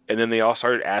 And then they all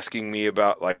started asking me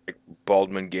about like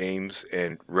Baldwin games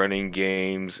and running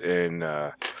games and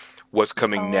what's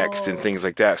coming next and things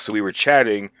like that. So we were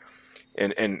chatting,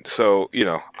 and so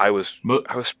I was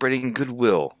spreading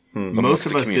goodwill. Most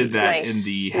of us community. did that in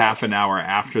the half an hour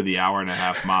after the hour and a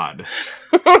half mod.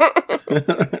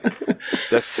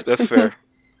 That's fair.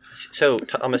 So,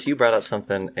 Thomas, you brought up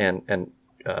something and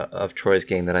of Troy's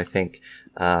game that I think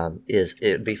it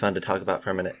would be fun to talk about for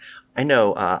a minute. I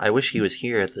know I wish he was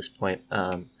here at this point,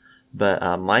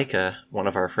 but Micah, one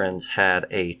of our friends, had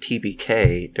a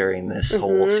TBK during this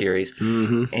whole series,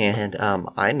 and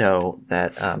I know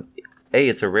that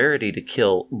it's a rarity to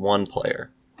kill one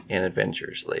player in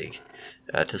Adventures League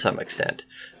to some extent,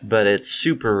 but it's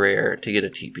super rare to get a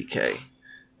TPK,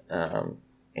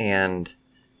 and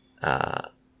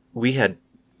we had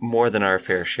more than our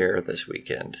fair share this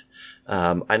weekend.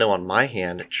 I know on my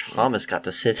hand, Thomas got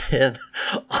to sit in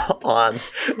on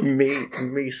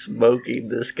me smoking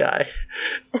this guy.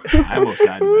 I almost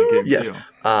died in that game too.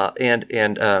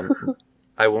 And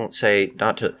I won't say,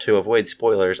 not to avoid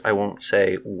spoilers, I won't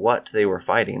say what they were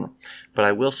fighting, but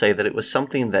I will say that it was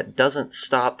something that doesn't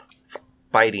stop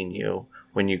biting you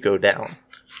when you go down.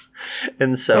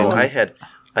 And so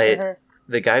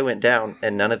the guy went down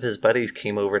and none of his buddies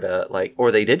came over to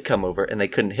or they did come over and they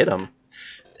couldn't hit him.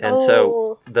 And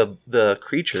so the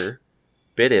creature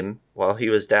bit him while he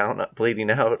was down,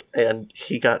 bleeding out, and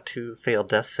he got 2 failed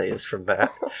death saves from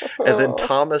that. And then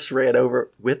Thomas ran over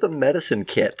with a medicine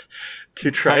kit to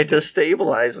try to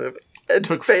stabilize him. And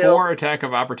took failed. 4 attack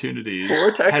of opportunities. 4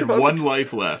 attacks had 1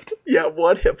 life left. Yeah,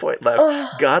 1 hit point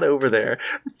left. Got over there,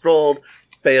 rolled,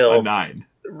 failed. A 9.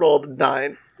 Rolled a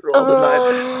 9. Rolled a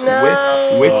 9.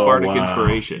 No. With Bardic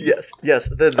Inspiration. Yes.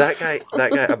 Then that guy,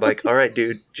 I'm like, all right,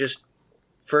 dude, just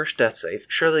first death save.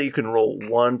 Surely you can roll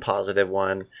 1 positive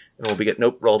one, and we'll be good.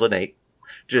 Nope, rolled an 8.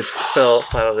 Just fell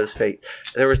flat on his face.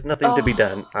 There was nothing to be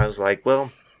done. I was like,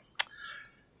 well,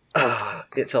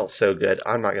 it felt so good.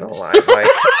 I'm not gonna lie.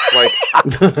 Like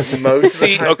most of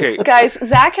the time. Okay, Guys,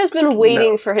 Zach has been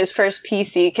waiting for his first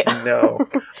PC kill. No,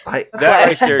 that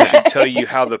right there should tell you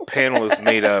how the panel is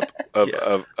made up of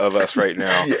us right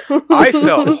now. Yeah. I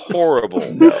felt horrible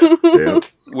when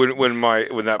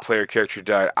that player character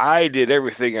died. I did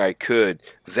everything I could.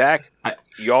 Zach,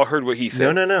 y'all heard what he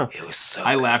said. No. It was so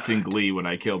I laughed in glee when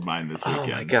I killed mine this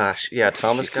weekend. Oh my gosh. Yeah,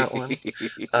 Thomas got one.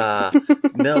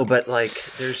 No, but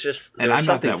there's just... And I'm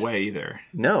not that way either.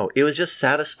 No, it was just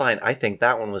satisfying. I think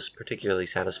that one was particularly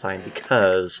satisfying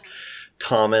because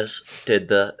Thomas did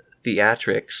the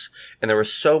theatrics, and there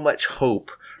was so much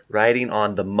hope riding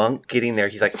on the monk getting there.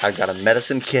 He's like, I've got a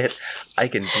medicine kit. I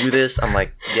can do this. I'm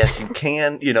like, yes, you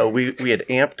can. We had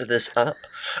amped this up.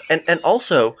 And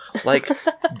also,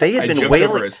 they had been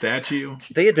wailing over a statue.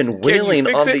 They had been wailing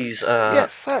on these.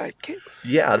 Yes, I can.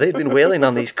 Yeah, they'd been wailing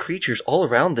on these creatures all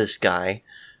around this guy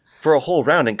for a whole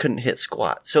round and couldn't hit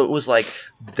squat. So it was like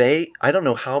I don't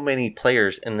know how many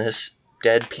players in this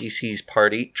dead PC's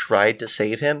party tried to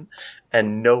save him,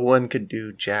 and no one could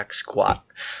do jack squat.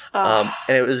 And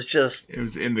it was just... It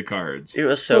was in the cards. It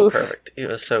was so perfect. It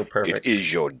was so perfect. It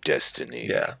is your destiny.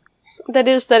 Yeah. That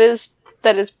is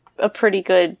a pretty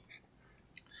good...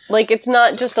 it's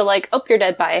not just a you're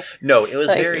dead, bye. No, it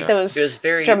was it was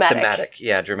very dramatic. thematic.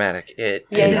 Yeah, dramatic. It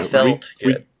Yeah. felt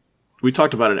good. We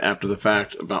talked about it after the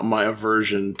fact about my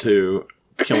aversion to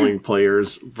killing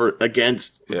players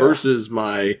versus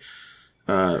my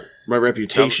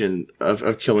reputation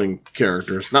of killing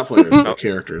characters, not players, but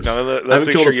characters. No, I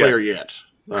haven't killed a player yet.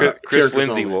 Chris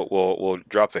Lindsay will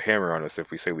drop the hammer on us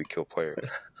if we say we kill players.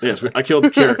 Yes, I killed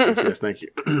the characters. Yes, thank you.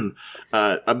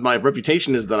 My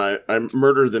reputation is that I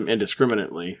murder them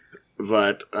indiscriminately,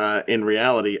 but in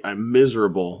reality, I'm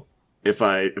miserable if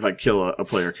I kill a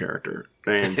player character.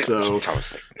 And so,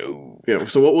 no.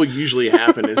 So what will usually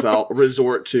happen is I'll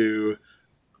resort to.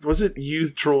 Was it you,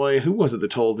 Troy? Who was it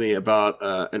that told me about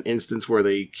an instance where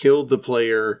they killed the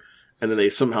player and then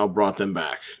they somehow brought them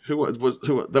back? Who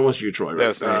that was you, Troy,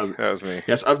 right? That was me.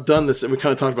 Yes, I've done this, and we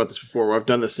kind of talked about this before, where I've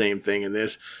done the same thing in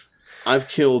this. I've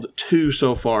killed 2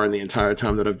 so far in the entire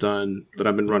time that I've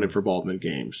been running for Baldwin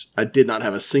Games. I did not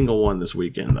have a single one this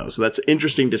weekend, though. So that's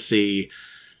interesting to see,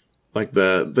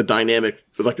 the dynamic.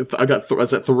 I got,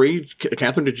 was that 3?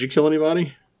 Catherine, did you kill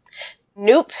anybody?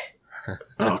 Nope.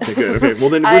 Oh, okay, good. Okay, well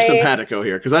then we're simpatico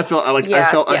here because I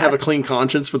have a clean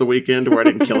conscience for the weekend where I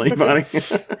didn't kill anybody.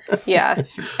 Yeah,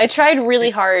 I tried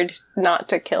really hard not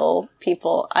to kill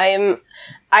people. I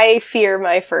fear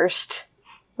my first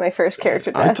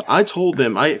character death. I told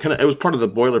them it was part of the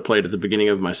boilerplate at the beginning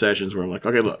of my sessions where I'm like,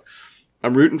 okay, look,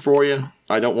 I'm rooting for you.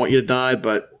 I don't want you to die,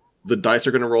 but the dice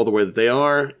are going to roll the way that they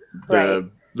are.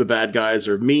 the bad guys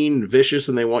are mean, vicious,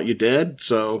 and they want you dead.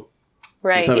 So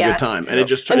let's have a good time. And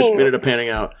it ended up panning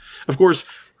out. Of course,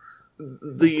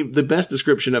 the best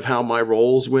description of how my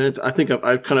rolls went, I think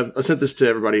I sent this to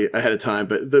everybody ahead of time,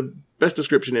 but the best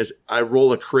description is I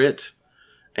roll a crit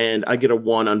and I get a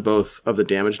 1 on both of the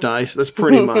damage dice. That's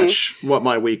pretty much what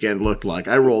my weekend looked like.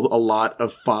 I rolled a lot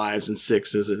of 5s and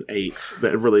 6s and 8s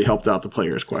that really helped out the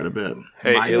players quite a bit.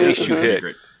 Hey, at least you hit.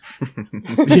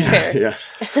 Yeah.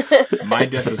 My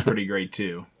death was pretty great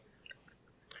too.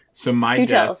 So my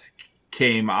death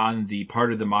came on the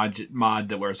part of the mod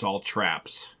that where it's all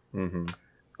traps. Mm-hmm.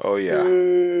 Oh yeah.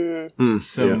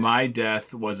 So my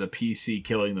death was a PC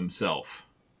killing themselves.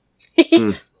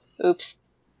 Oops.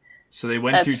 So they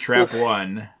went through trap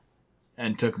 1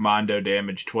 and took Mondo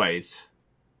damage twice.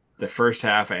 The first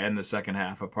half and the second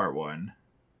half of part 1.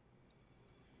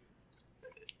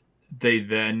 They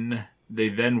then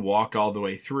walked all the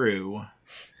way through,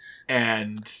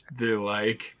 and they're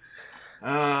like,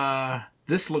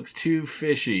 this looks too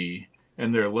fishy.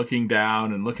 And they're looking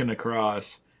down and looking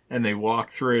across, and they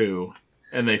walked through,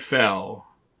 and they fell,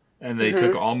 and they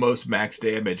took almost max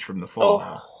damage from the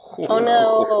fall. Oh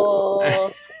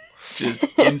no.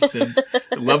 Just instant.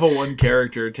 Level 1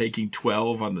 character taking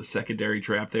 12 on the secondary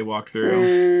trap they walked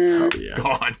through.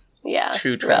 Gone. Yeah.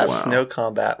 2 traps, no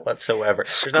combat whatsoever.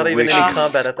 There's not even any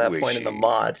combat at that point in the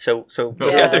mod. So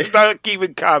there's not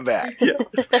even combat.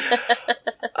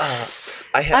 I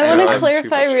want to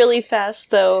clarify really fast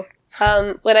though.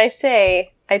 When I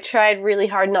say I tried really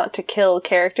hard not to kill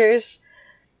characters,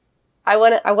 I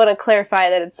want to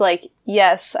clarify that it's like,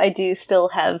 yes, I do still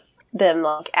have them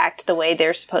like act the way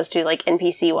they're supposed to, like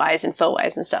NPC wise and foe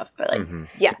wise and stuff. But like,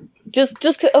 yeah, just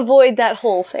to avoid that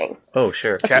whole thing. Oh,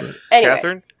 sure. Anyway.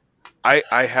 Catherine, I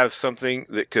have something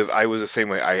that, because I was the same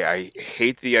way. I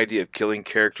hate the idea of killing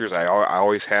characters. I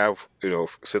always have,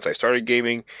 since I started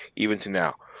gaming, even to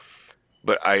now.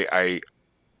 But I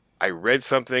read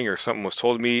something, or something was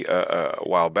told to me a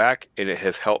while back, and it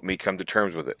has helped me come to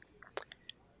terms with it.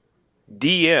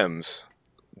 DMs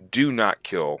do not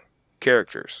kill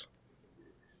characters.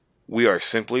 We are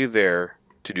simply there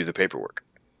to do the paperwork.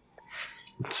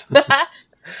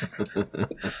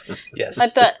 Yes.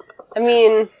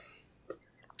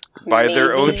 By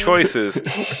their own choices,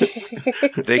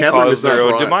 they cause their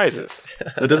own demises.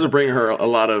 It doesn't bring her a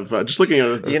lot of, just looking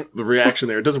at the reaction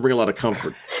there, it doesn't bring a lot of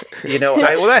comfort.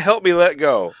 Well, that helped me let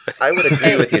go. I would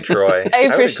agree with you, Troy. I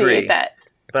appreciate that.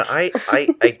 But I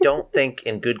don't think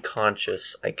in good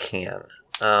conscience I can.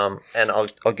 And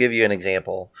I'll give you an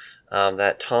example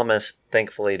that Thomas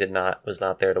thankfully was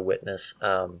not there to witness.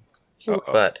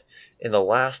 But in the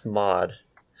last mod,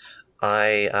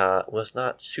 I was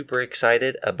not super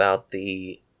excited about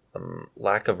the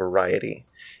lack of variety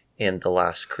in the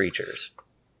last creatures.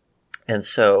 And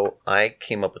so I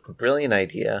came up with the brilliant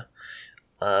idea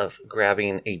of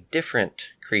grabbing a different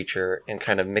creature and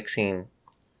kind of mixing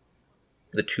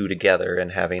the two together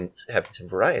and having some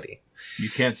variety. You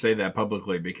can't say that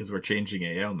publicly because we're changing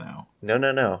AL now.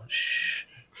 No. Shh.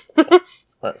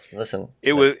 Let's listen.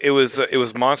 It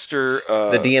was monster.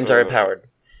 The DMs are empowered.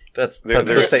 That's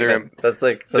the statement.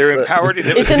 They're empowered, and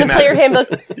it was in the player handbook.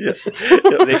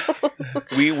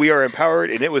 We are empowered,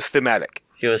 and it was thematic.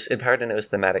 He was empowered, and it was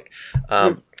thematic.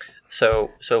 So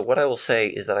what I will say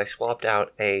is that I swapped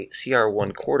out a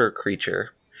CR1 quarter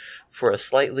creature for a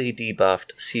slightly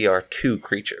debuffed CR2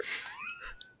 creature.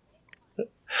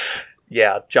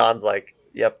 Yeah, John's like,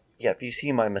 yep, you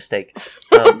see my mistake.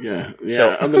 Yeah,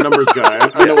 so, I'm the numbers guy.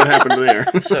 I know what happened there.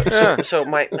 So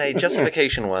my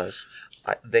justification was,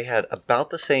 they had about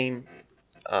the same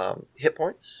hit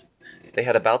points. They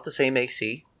had about the same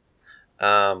AC.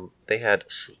 They had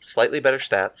slightly better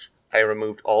stats. I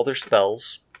removed all their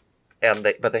spells,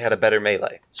 but they had a better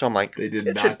melee. So I'm like, they did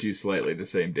not do slightly the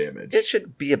same damage. It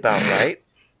should be about right.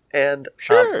 And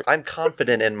sure. I'm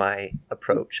confident in my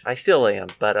approach. I still am,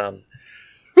 but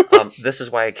this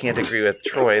is why I can't agree with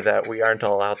Troy that we aren't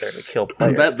all out there to kill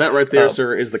players. That right there,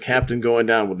 sir, is the captain going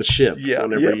down with the ship.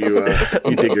 Whenever you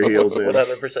dig your heels in.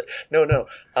 100%. No.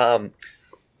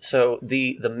 So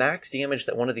the max damage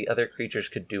that one of the other creatures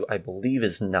could do, I believe,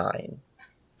 is 9.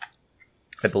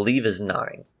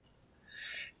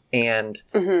 And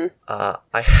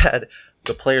I had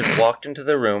the players walked into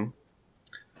the room,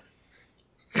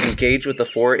 engaged with the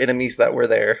 4 enemies that were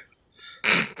there.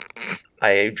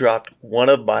 I dropped one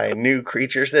of my new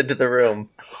creatures into the room.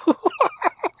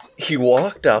 He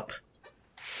walked up,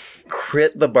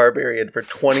 crit the barbarian for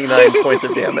 29 points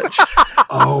of damage.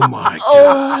 Oh my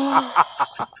god.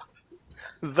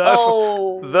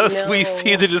 Thus we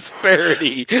see the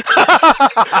disparity.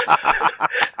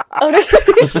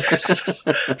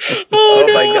 Oh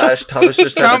my gosh, Thomas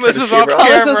just started Thomas to is off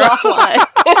Thomas is offline.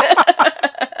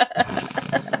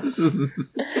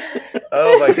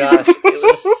 Oh my gosh, it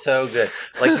was so good.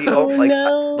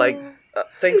 Like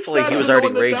thankfully he was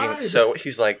already raging, so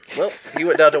he's like, well, he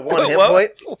went down to one hit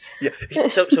point. Yeah.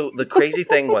 So the crazy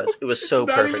thing was, it was so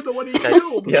perfect. Not even the one he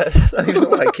killed. Yeah, it's not even the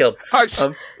one I killed.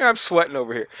 I'm sweating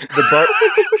over here.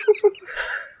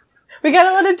 We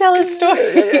gotta let him tell his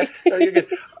story. Yeah. No, you're good.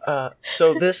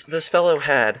 So this fellow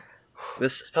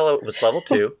was level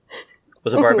 2,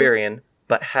 was a barbarian,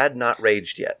 but had not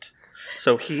raged yet.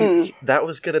 So he that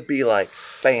was gonna be like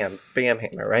bam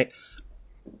hammer, right?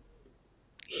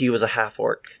 He was a half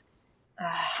orc.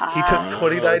 He took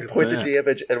 29 points of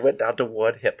damage and went down to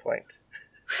 1 hit point.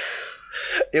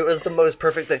 It was the most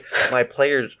perfect thing. My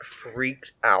players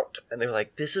freaked out, and they were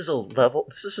like, "This is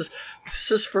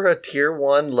for a tier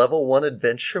 1, level 1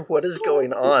 adventure. What is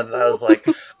going on?" And I was like,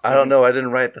 "I don't know. I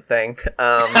didn't write the thing."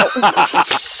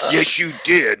 Yes, you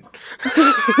did.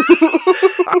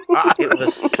 It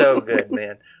was so good,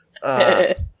 man.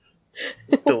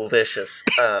 Delicious.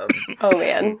 Oh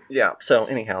man. Yeah. So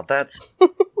anyhow, that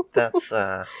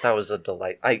was a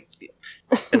delight.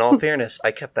 In all fairness,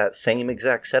 I kept that same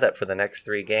exact setup for the next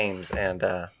 3 games, and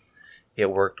it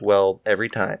worked well every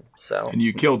time. So And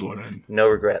you killed one. no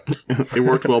regrets. It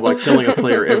worked well by killing a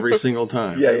player every single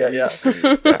time. Yeah.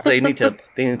 They need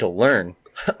to learn.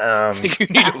 You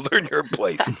need to learn your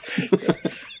place.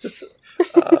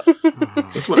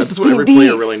 That's what every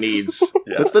player really needs.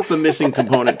 Yeah. That's the missing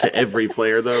component to every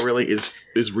player, though. Really,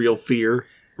 is real fear,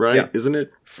 right? Yeah. Isn't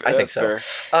it? I think so.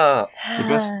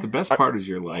 The best part is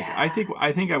you're like, I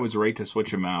think I was right to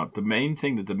switch him out. The main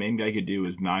thing that the main guy could do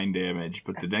is 9 damage,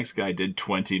 but the next guy did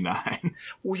 29.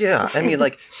 Well, yeah. I mean,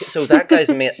 like, so that guy's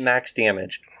max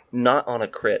damage, not on a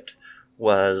crit,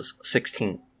 was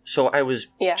 16. So I was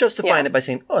justifying it by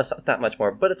saying, oh, it's not that much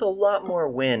more, but it's a lot more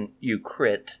when you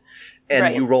crit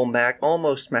and you roll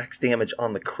almost max damage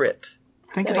on the crit.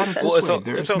 Think about it this way.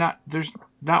 There's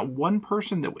not one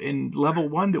person that in level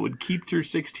 1 that would keep through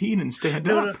 16 and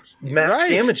stand up. Max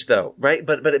damage, though, right?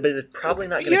 But it's probably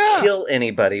not going to kill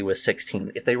anybody with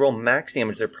 16. If they roll max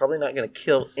damage, they're probably not going to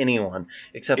kill anyone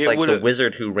except the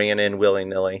wizard who ran in willy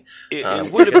nilly.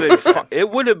 It would have been.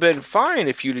 It would have been fine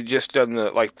if you'd have just done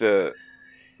the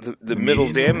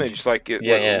middle damage like it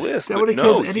list. That would have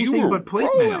killed anything but plate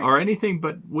mail or anything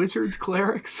but wizards,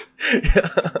 clerics,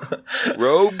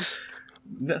 rogues.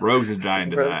 No. Rogues is dying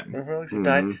to that. Rogues are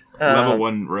dying. Level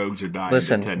 1 rogues are dying to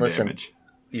 10 damage.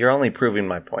 You're only proving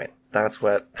my point. That's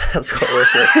what we're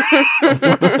here.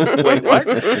 Wait, what?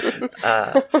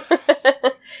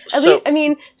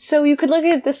 So you could look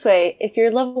at it this way: if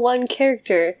you're a level 1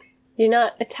 character, you're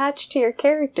not attached to your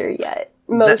character yet.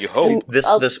 You hope.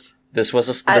 This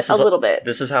was a little bit.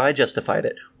 This is how I justified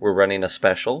it. We're running a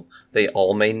special. They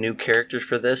all made new characters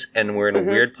for this, and we're in a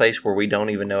weird place where we don't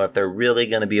even know if they're really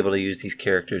going to be able to use these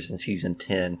characters in season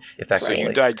 10 effectively. So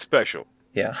you died special.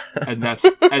 Yeah. and that's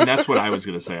what I was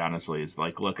going to say, honestly, is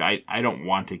like, look, I don't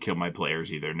want to kill my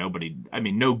players either. No good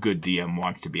DM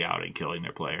wants to be out and killing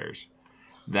their players.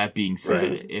 That being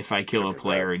said, if I kill a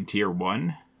player in tier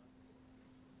 1,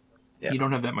 you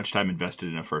don't have that much time invested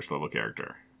in a first level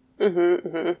character.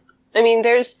 I mean,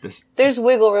 there's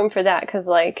wiggle room for that, because,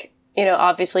 like, you know,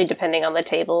 obviously, depending on the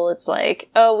table, it's like,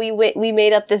 oh, we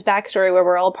made up this backstory where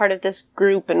we're all part of this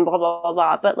group and blah, blah, blah,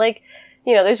 blah. But, like,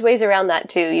 you know, there's ways around that,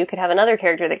 too. You could have another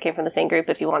character that came from the same group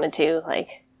if you wanted to,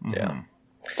 like,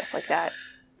 stuff like that.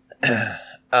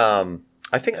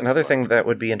 I think another thing that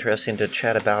would be interesting to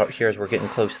chat about here as we're getting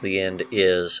close to the end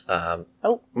is I'm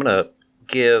going to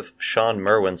give Sean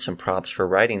Merwin some props for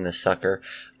writing this sucker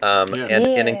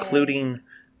and including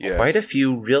quite a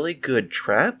few really good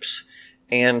traps.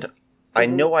 And I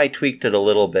know I tweaked it a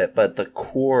little bit, but the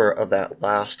core of that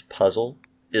last puzzle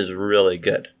is really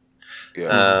good.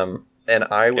 Yeah. And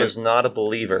I was not a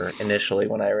believer initially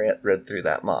when I read through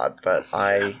that mod, but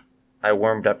I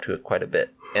warmed up to it quite a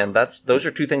bit. And those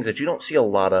are two things that you don't see a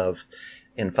lot of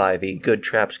in 5e. Good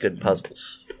traps, good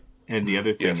puzzles. And the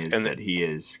other thing is that he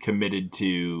is committed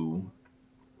to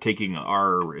taking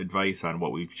our advice on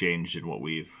what we've changed and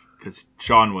because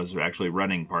Sean was actually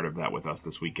running part of that with us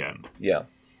this weekend. Yeah.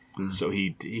 So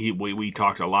we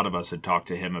talked, a lot of us had talked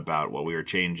to him about what we were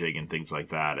changing and things like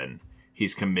that, and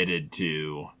he's committed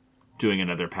to doing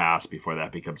another pass before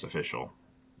that becomes official.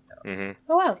 Mm-hmm.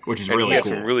 Oh wow! Which is and really he has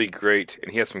cool. some really great,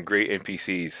 and he has some great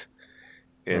NPCs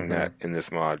in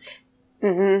this mod.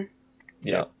 Mm-hmm.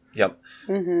 Yeah. Yep.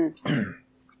 Mm-hmm.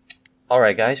 All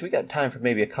right, guys, we got time for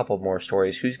maybe a couple more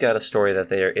stories. Who's got a story that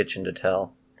they are itching to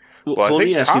tell? Well, so let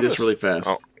me ask you this really fast.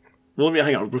 Oh. Well,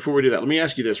 hang on. Before we do that, let me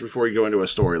ask you this before you go into a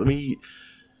story.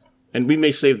 And we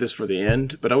may save this for the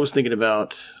end, but I was thinking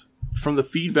about, from the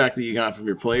feedback that you got from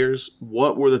your players,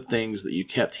 what were the things that you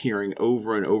kept hearing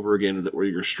over and over again that were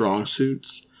your strong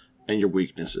suits and your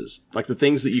weaknesses? Like the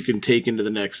things that you can take into the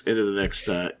next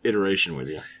iteration with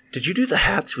you. Did you do the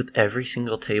hats with every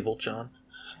single table, John?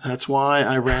 That's why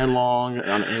I ran long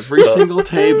on every single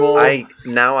table.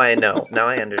 Now I know. Now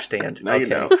I understand. Now you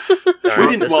know.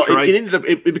 It ended up.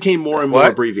 It became more and more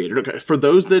abbreviated. Okay, for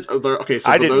those that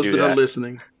are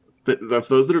listening,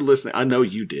 I know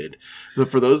you did.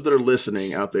 For those that are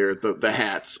listening out there, the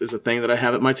hats is a thing that I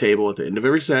have at my table at the end of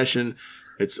every session.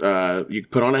 It's you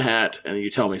put on a hat and you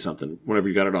tell me something whenever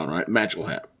you got it on. Right, magical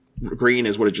hat. Green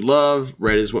is what did you love,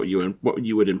 red is what you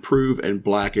would improve, and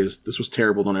black is this was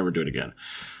terrible, don't ever do it again.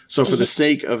 So for the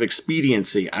sake of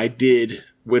expediency, I did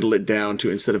whittle it down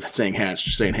to, instead of saying hats,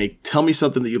 just saying, hey, tell me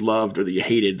something that you loved or that you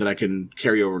hated that I can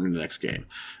carry over into the next game.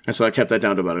 And so I kept that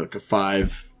down to about like a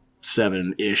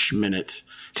 5-7-ish minute.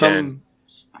 10,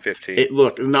 15.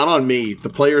 Look, not on me. The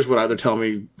players would either tell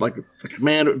me, like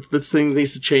man, this thing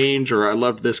needs to change, or I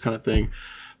loved this kind of thing.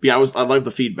 But yeah, I love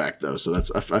the feedback, though, so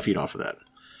I feed off of that.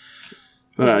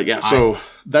 So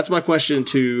that's my question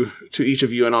to each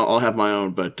of you, and I'll have my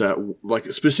own. But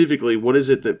like specifically, what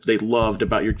is it that they loved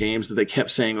about your games that they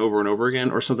kept saying over and over again,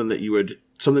 or something that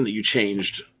you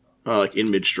changed like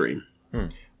in midstream?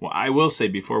 Well, I will say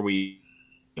before the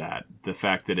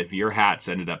fact that if your hats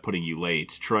ended up putting you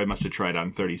late, Troy must have tried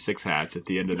on 36 hats at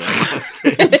the end of that last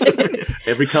game.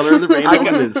 Every color in the rainbow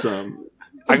and then some.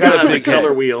 I got a big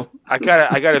color wheel. I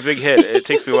got a big hit. It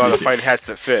takes me a while to find hats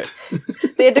that fit.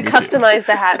 They had to customize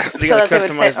the hats. They had to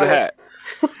customize the hat.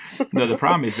 No, the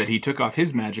problem is that he took off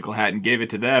his magical hat and gave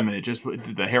it to them, and it just put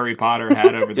the Harry Potter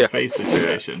hat over the face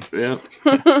situation. Yeah.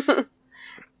 You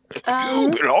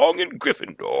belong in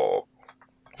Gryffindor.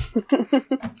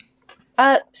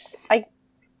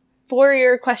 For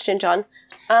your question, John,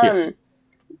 yes.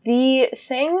 The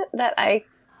thing that I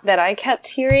kept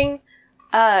hearing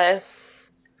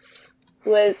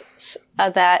was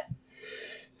that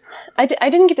I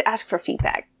didn't get to ask for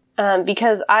feedback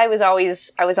because I was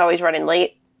always running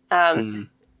late,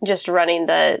 just running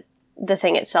the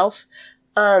thing itself.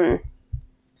 But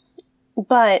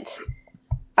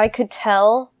I could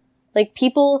tell, like,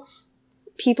 people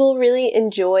really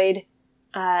enjoyed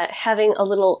having a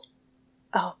little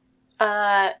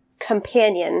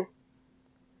companion.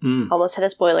 Almost had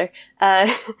a spoiler.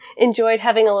 Enjoyed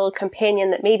having a little companion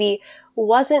that maybe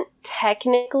wasn't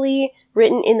technically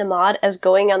written in the mod as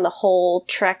going on the whole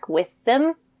trek with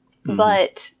them,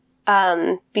 but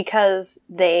because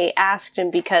they asked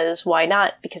and because why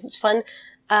not? Because it's fun.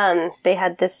 They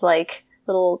had this like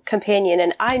little companion,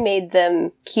 and I made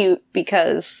them cute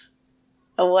because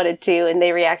I wanted to, and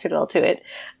they reacted well to it.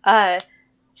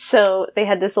 So they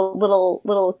had this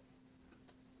little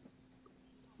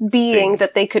being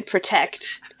that they could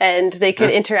protect and they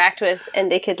could interact with, and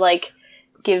they could like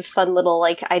give fun little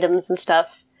like items and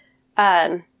stuff.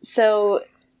 So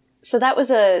that was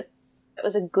a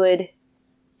good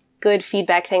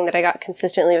feedback thing that I got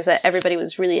consistently, was that everybody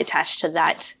was really attached to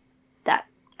that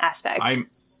aspect.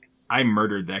 I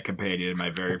murdered that companion in my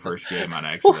very first game on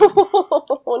accident.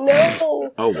 Oh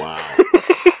no! Oh wow!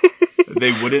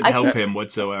 They wouldn't help him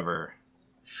whatsoever.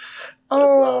 Oh.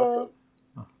 That's awesome.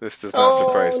 This does not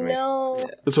surprise me. No.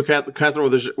 So, Catherine,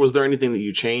 was there anything that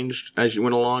you changed as you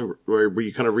went along, where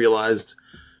you kind of realized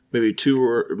maybe two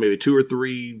or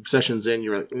three sessions in,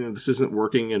 you're like, this isn't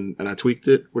working, and I tweaked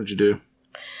it? What did you do?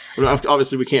 I mean,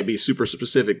 obviously, we can't be super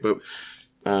specific, but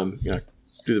do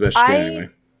the best you can anyway.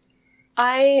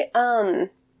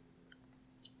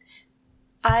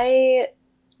 I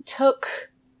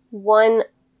took one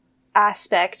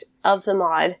aspect of the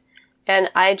mod,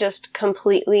 and I just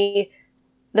completely,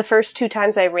 the first 2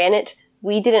 times I ran it,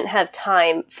 we didn't have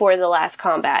time for the last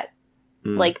combat.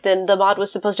 Like, the mod was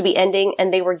supposed to be ending,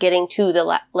 and they were getting to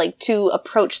to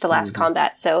approach the last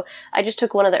combat. So I just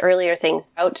took one of the earlier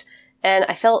things out, and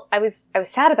I felt, I was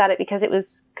sad about it because it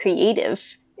was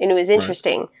creative, and it was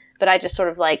interesting, but I just sort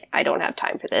of like, I don't have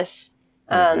time for this.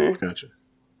 Gotcha.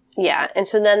 Yeah, and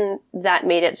so then that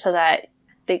made it so that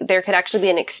there could actually be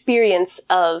an experience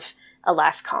of a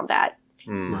last combat.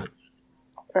 Right.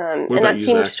 And that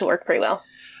seemed to work pretty well.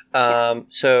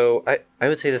 So I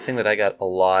would say the thing that I got a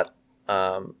lot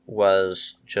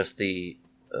was just the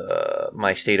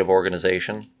my state of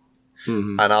organization.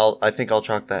 And I think I'll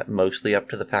chalk that mostly up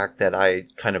to the fact that I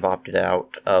kind of opted out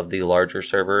of the larger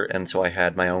server, and so I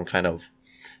had my own kind of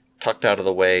tucked out of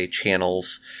the way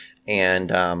channels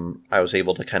and I was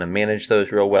able to kind of manage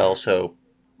those real well. So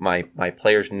my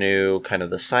players knew kind of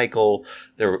the cycle.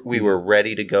 We were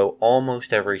ready to go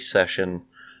almost every session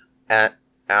at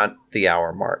the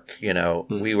hour mark.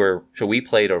 We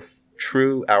played a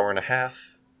true hour and a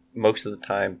half most of the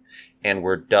time, and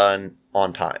we're done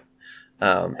on time.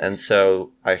 And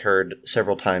so I heard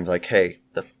several times like, hey,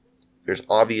 there's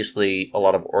obviously a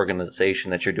lot of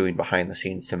organization that you're doing behind the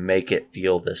scenes to make it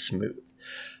feel this smooth,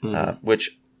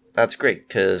 which that's great,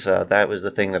 because that was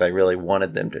the thing that I really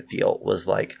wanted them to feel, was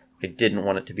like, I didn't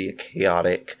want it to be a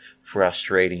chaotic,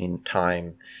 frustrating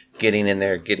time getting in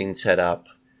there, getting set up,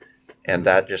 and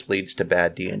that just leads to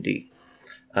bad D&D.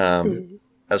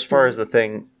 As far as the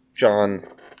thing, John,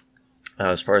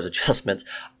 as far as adjustments,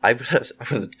 I'm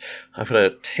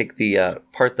gonna take the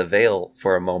part the veil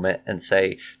for a moment and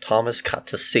say Thomas got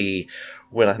to see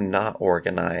when I'm not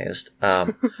organized.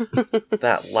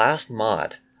 That last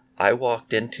mod I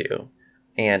walked into,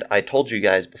 and I told you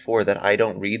guys before that I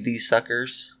don't read these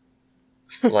suckers.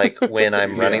 Like when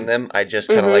I'm running them, I just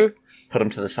kind of like put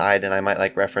them to the side, and I might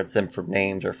like reference them for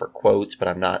names or for quotes, but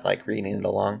I'm not like reading it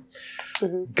along.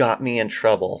 Got me in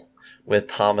trouble with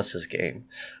Thomas's game.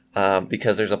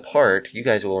 Because there's a part, you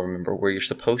guys will remember, where you're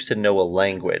supposed to know a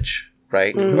language,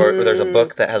 right? Or there's a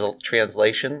book that has a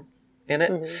translation in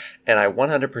it. And I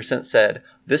 100% said,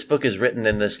 this book is written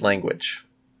in this language.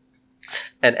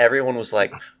 And everyone was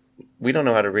like, we don't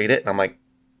know how to read it. And I'm like,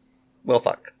 well,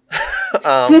 fuck.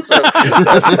 So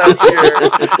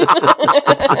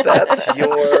that's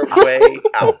your way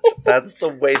out. That's the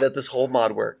way that this whole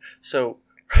mod worked. So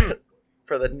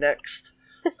for the next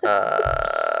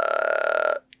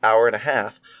hour and a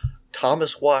half,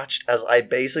 Thomas watched as I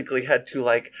basically had to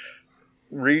like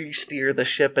re-steer the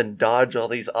ship and dodge all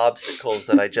these obstacles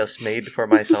that I just made for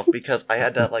myself, because I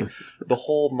had to like, the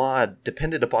whole mod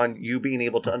depended upon you being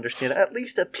able to understand at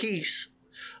least a piece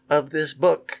of this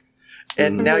book,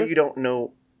 and now you don't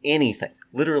know anything,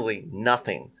 literally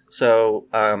nothing. So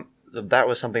that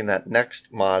was something that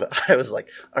next mod I was like,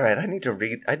 all right, I need to have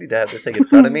this thing in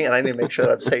front of me, and I need to make sure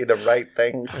that I'm saying the right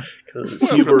things.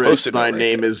 Hubris, my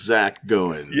name is Zach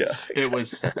Goins. Yeah,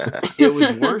 exactly. It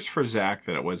was worse for Zach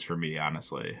than it was for me,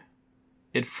 honestly.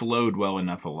 It flowed well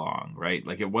enough along, right?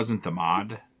 Like, it wasn't the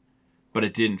mod, but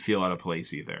it didn't feel out of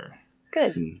place either.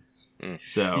 Good.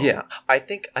 So yeah, I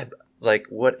think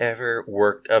whatever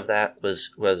worked of that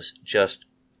was just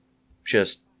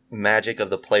magic of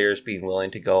the players being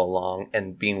willing to go along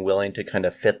and being willing to kind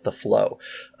of fit the flow.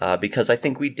 Because I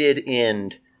think we did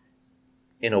end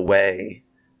in a way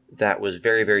that was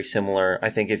very, very similar. I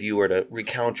think if you were to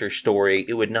recount your story,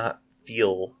 it would not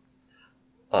feel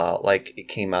like it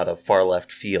came out of far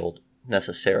left field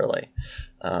necessarily.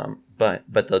 But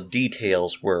the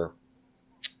details were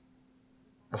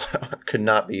could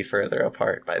not be further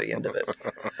apart by the end of it.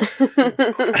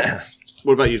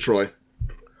 What about you, Troy?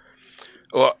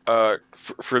 Well,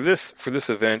 for this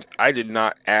event, I did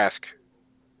not ask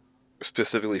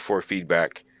specifically for feedback,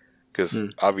 because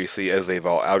obviously, as they've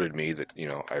all outed me, that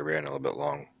I ran a little bit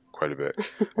long, quite a bit.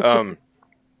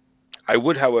 I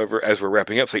would, however, as we're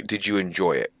wrapping up, say, did you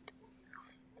enjoy it?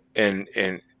 And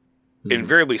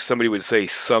invariably, somebody would say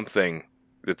something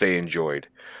that they enjoyed,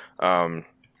 and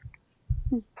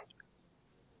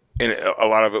a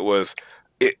lot of it was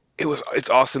it's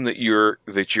awesome that you're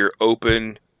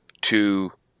open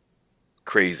to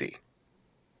crazy,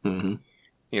 things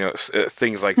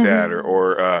like that,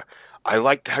 or I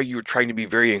liked how you were trying to be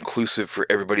very inclusive for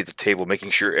everybody at the table,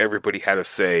 making sure everybody had a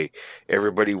say,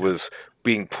 everybody was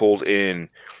being pulled in,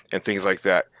 and things like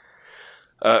that.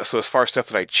 So as far as stuff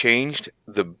that I changed,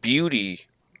 the beauty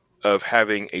of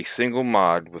having a single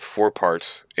mod with 4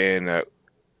 parts, and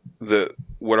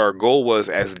what our goal was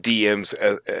as DMs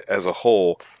as a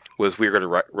whole was we were going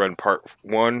to run part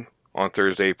 1 on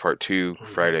Thursday, part 2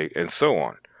 Friday, and so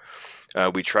on.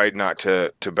 We tried not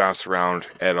to bounce around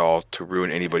at all to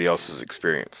ruin anybody else's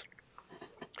experience.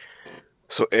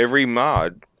 So every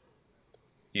mod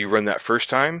you run that first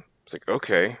time, it's like,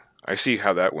 okay, I see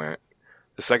how that went.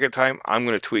 The second time, I'm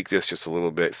going to tweak this just a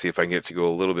little bit, see if I can get it to go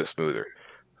a little bit smoother.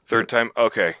 Third time,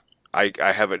 okay, I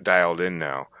have it dialed in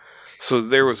now. So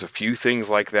there was a few things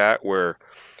like that where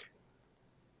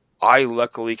I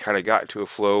luckily kind of got into a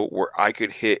flow where I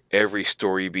could hit every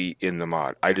story beat in the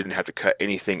mod. I didn't have to cut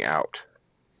anything out.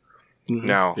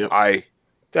 Now,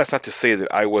 that's not to say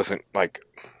that I wasn't like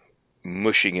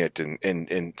mushing it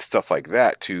and stuff like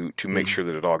that to make sure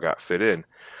that it all got fit in.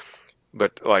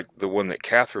 But like the one that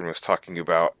Catherine was talking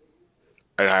about,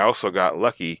 and I also got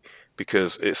lucky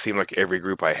because it seemed like every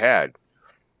group I had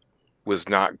was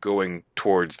not going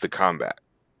towards the combat.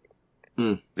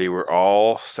 They were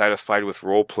all satisfied with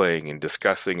role playing and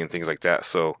discussing and things like that.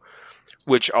 So,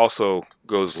 which also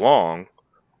goes long,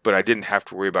 but I didn't have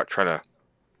to worry about trying to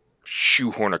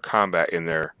shoehorn a combat in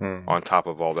there on top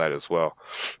of all that as well.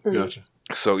 Gotcha.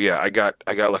 So yeah, I got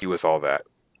lucky with all that.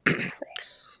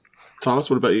 Nice. Thomas,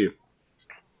 what about you?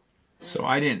 So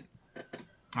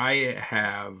I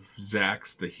have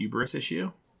Zach's The Hubris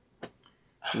issue,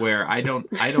 where I don't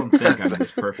think I'm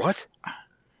this perfect. What?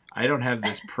 I don't have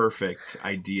this perfect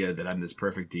idea that I'm this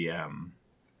perfect DM,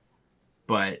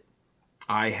 but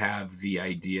I have the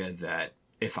idea that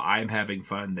if I'm having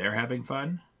fun, they're having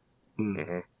fun.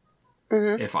 Mm-hmm.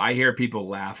 Mm-hmm. If I hear people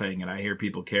laughing and I hear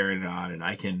people carrying on, and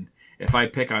if I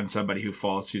pick on somebody who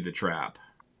falls through the trap,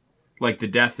 like the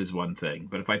death is one thing,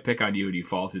 but if I pick on you and you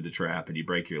fall through the trap and you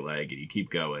break your leg and you keep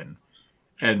going,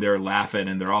 and they're laughing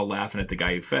and they're all laughing at the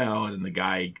guy who fell, and the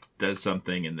guy does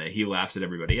something and he laughs at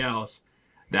everybody else,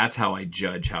 that's how I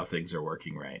judge how things are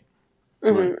working right.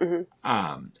 Mm-hmm,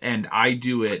 mm-hmm. And I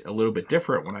do it a little bit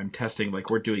different when I'm testing, like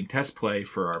we're doing test play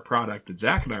for our product that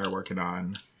Zach and I are working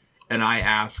on, and I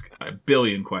ask a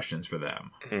billion questions for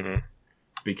them. Mm-hmm.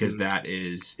 Because that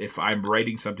is, if I'm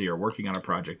writing something or working on a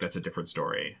project, that's a different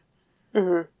story.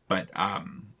 Mm-hmm. But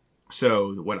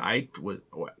so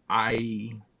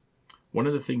one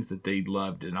of the things that they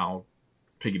loved, and I'll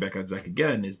piggyback on Zach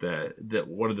again, is that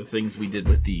one of the things we did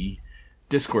with the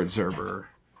Discord server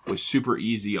was super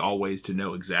easy always to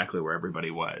know exactly where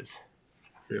everybody was.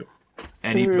 Yep.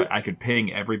 I could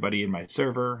ping everybody in my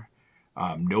server.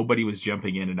 Nobody was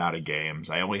jumping in and out of games.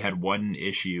 I only had one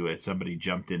issue as somebody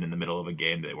jumped in the middle of a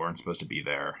game that they weren't supposed to be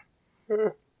there.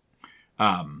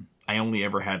 I only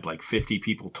ever had like 50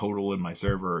 people total in my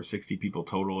server or 60 people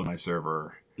total in my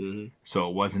server. Mm-hmm. So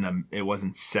it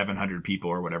wasn't 700 people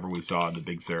or whatever we saw in the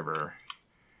big server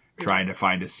trying to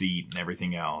find a seat and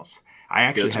everything else. I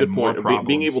actually had more problems.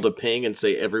 Being able to ping and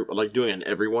say doing an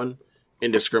everyone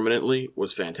indiscriminately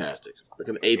was fantastic. Like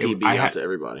an APB out to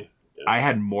everybody. Yeah. I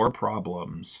had more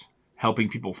problems helping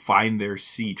people find their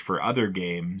seat for other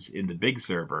games in the big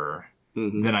server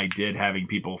than I did having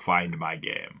people find my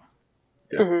game.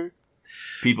 Yeah. Mm-hmm.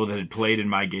 People that had played in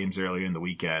my games earlier in the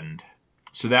weekend.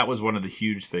 So that was one of the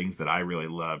huge things that I really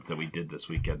loved that we did this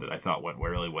weekend that I thought went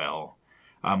really well.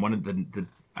 One of the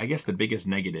I guess the biggest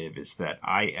negative is that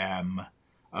I am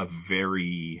a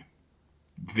very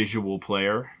visual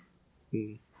player.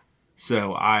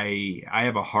 So I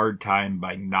have a hard time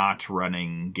by not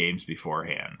running games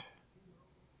beforehand.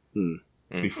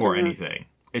 Before anything.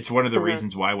 It's one of the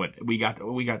reasons why we got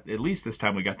at least this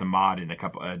time we got the mod in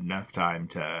enough time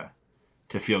to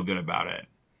feel good about it.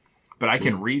 But I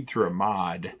can read through a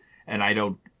mod and I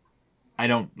don't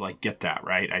like get that,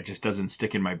 right? It just doesn't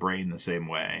stick in my brain the same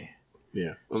way.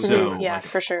 Yeah. So yeah,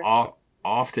 for sure.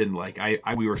 Often like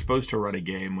we were supposed to run a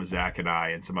game with Zach and I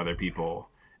and some other people,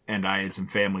 and I had some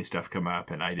family stuff come up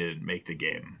and I didn't make the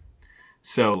game.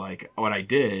 So like what I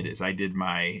did is I did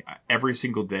every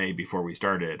single day before we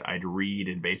started, I'd read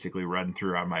and basically run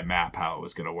through on my map how it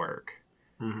was going to work.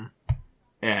 Mm-hmm.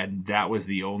 And that was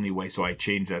the only way. So I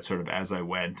changed that sort of as I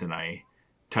went, and I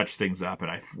touched things up and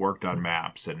I worked on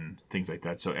maps and things like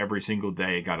that. So every single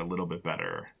day it got a little bit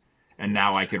better. And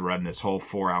now I could run this whole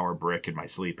 4-hour brick in my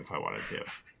sleep if I wanted to.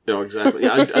 No, exactly.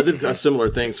 Yeah, I did a similar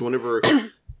thing. So whenever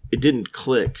it didn't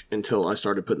click until I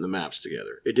started putting the maps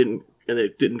together. It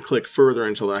didn't click further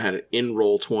until I had it in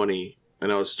Roll20,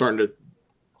 and I was starting to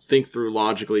think through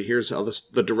logically. Here's how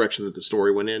the direction that the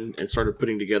story went in, and started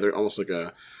putting together almost like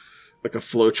a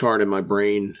flow chart in my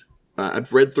brain.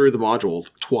 I'd read through the module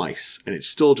twice, and it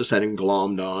still just hadn't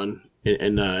glommed on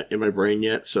in my brain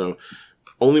yet. So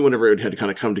only whenever it had to kind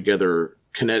of come together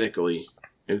kinetically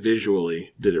and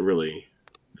visually did it really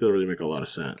make a lot of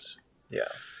sense. Yeah.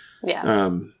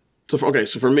 Yeah. So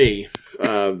for me,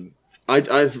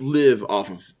 I live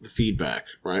off of the feedback,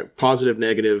 right? Positive,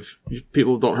 negative.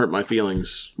 People don't hurt my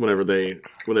feelings whenever they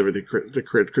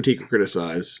critique or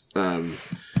criticize.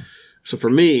 So for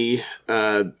me,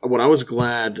 what I was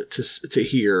glad to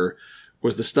hear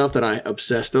was the stuff that I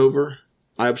obsessed over.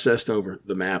 I obsessed over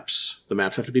the maps. The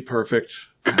maps have to be perfect.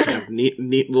 I have to have neat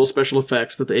little special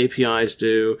effects that the APIs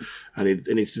do. It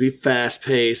needs to be fast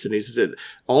paced. It needs to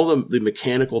all the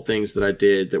mechanical things that I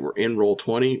did that were in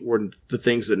Roll20 were the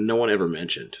things that no one ever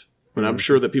mentioned. And I'm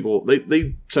sure that people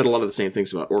they said a lot of the same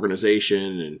things about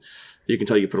organization, and you can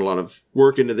tell you put a lot of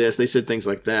work into this. They said things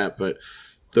like that, but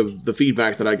the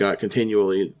feedback that I got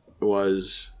continually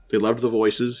was they loved the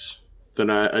voices that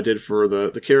I did for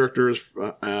the characters.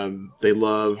 They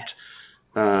loved.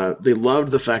 They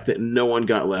loved the fact that no one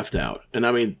got left out. And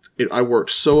I mean, I worked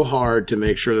so hard to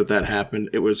make sure that happened.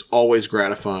 It was always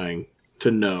gratifying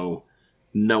to know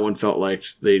no one felt like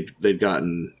they'd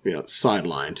gotten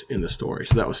sidelined in the story.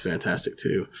 So that was fantastic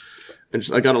too. And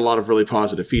I got a lot of really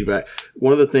positive feedback.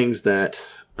 One of the things that,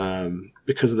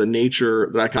 because of the nature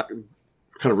that I got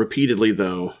kind of repeatedly,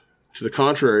 though, to the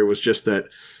contrary, was just that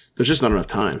there's just not enough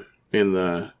time in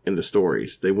the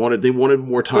stories. They wanted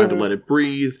more time to let it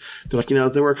breathe. They're like,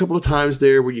 there were a couple of times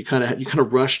there where you kind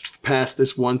of rushed past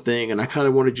this one thing, and I kind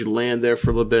of wanted you to land there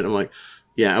for a little bit. I'm like,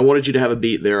 yeah, I wanted you to have a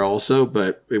beat there also,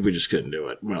 but we just couldn't do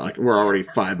it. We're already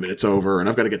 5 minutes over, and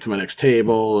I've got to get to my next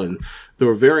table. And they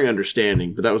were very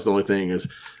understanding, but that was the only thing. Is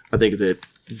I think that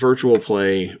virtual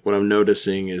play, what I'm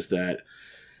noticing is that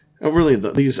really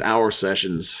these hour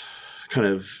sessions kind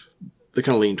of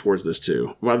lean towards this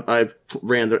too. I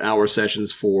ran the hour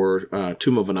sessions for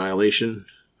Tomb of Annihilation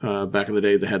back in the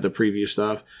day. They had the preview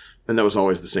stuff. And that was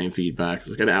always the same feedback.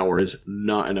 Like, an hour is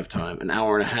not enough time. An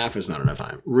hour and a half is not enough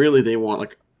time. Really, they want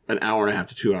like an hour and a half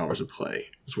to 2 hours of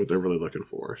play. Is what they're really looking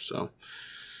for. So,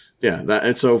 yeah.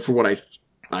 And so for what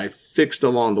I fixed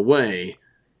along the way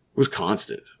was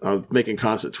constant. I was making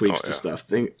constant tweaks to stuff.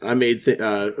 I made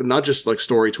not just like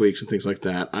story tweaks and things like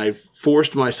that. I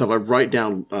forced myself. I write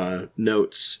down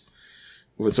notes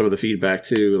with some of the feedback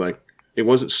too. Like, it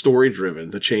wasn't story driven.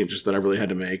 The changes that I really had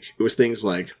to make. It was things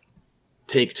like,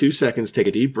 take 2 seconds, take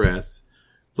a deep breath,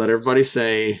 let everybody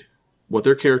say what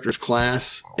their character's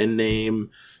class and name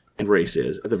and race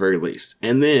is, at the very least.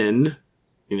 And then,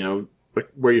 like,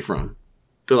 where are you from?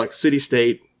 They're like city,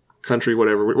 state, country,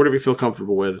 whatever you feel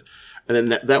comfortable with. And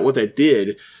then that what that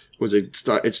did was it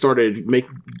started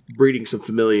breeding some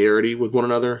familiarity with one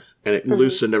another, and it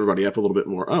loosened everybody up a little bit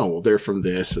more. Oh, well, they're from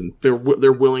this, and they're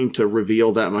willing to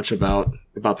reveal that much about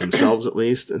themselves at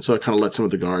least, and so it kind of let some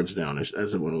of the guards down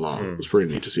as it went along. It was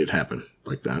pretty neat to see it happen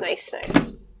like that. Nice.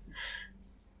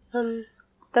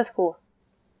 That's cool.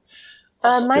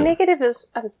 My negative is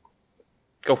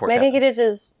go for it. My negative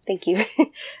is, thank you.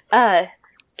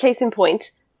 Case in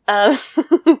point,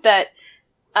 that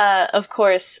of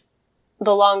course,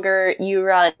 the longer you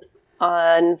run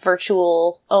on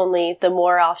virtual only, the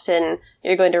more often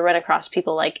you're going to run across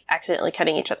people like accidentally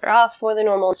cutting each other off more than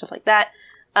normal and stuff like that.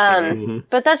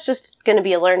 But that's just going to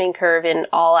be a learning curve in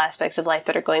all aspects of life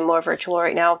that are going more virtual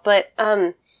right now. But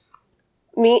for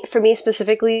me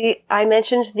specifically, I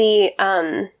mentioned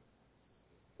the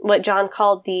what John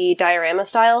called the diorama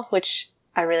style, which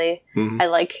I really I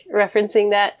like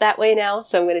referencing that way now,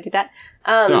 so I'm going to do that.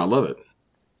 I love it.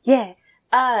 Yeah.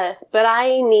 But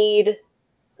I need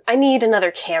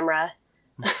another camera.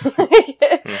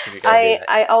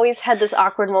 I always had this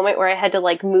awkward moment where I had to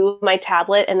like move my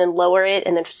tablet and then lower it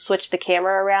and then switch the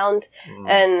camera around.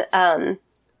 And,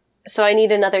 so I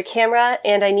need another camera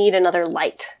and I need another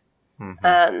light.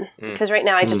 Cause right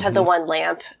now I just have the one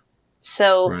lamp.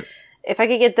 So if I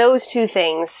could get those two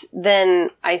things,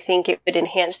 then I think it would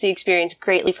enhance the experience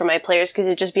greatly for my players, cause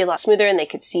it'd just be a lot smoother and they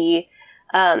could see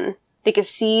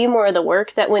more of the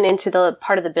work that went into the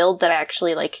part of the build that I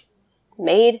actually like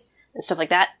made and stuff like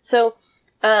that. So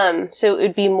it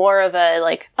would be more of a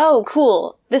like, oh,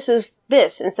 cool, this is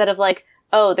this, instead of like,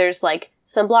 oh, there's like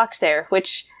some blocks there,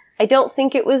 which I don't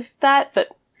think it was that, but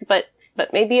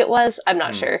maybe it was. I'm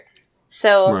not sure.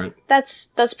 So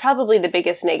that's probably the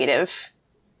biggest negative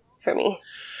for me.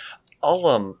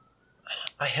 I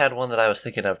had one that I was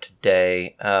thinking of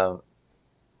today. And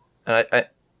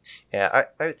I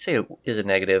would say it is a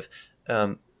negative.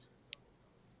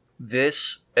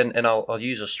 This, and I'll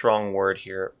use a strong word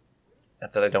here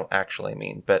that I don't actually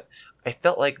mean, but I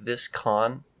felt like this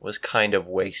con was kind of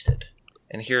wasted.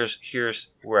 And here's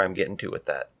where I'm getting to with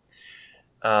that.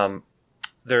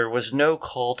 There was no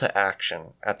call to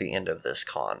action at the end of this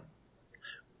con.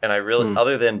 And I really,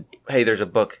 other than, hey, there's a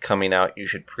book coming out, you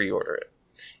should pre-order it.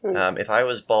 If I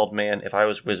was Baldman, if I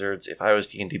was Wizards, if I was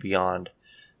D&D Beyond,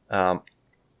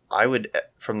 I would,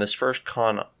 from this first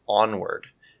con onward,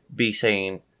 be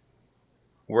saying,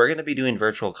 we're going to be doing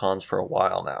virtual cons for a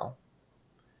while now.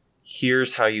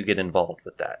 Here's how you get involved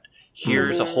with that.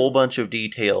 Here's a whole bunch of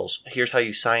details. Here's how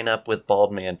you sign up with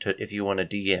Baldman if you want to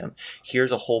DM.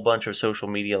 Here's a whole bunch of social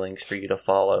media links for you to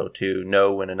follow to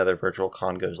know when another virtual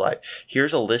con goes live.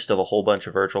 Here's a list of a whole bunch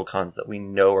of virtual cons that we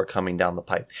know are coming down the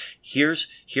pipe. Here's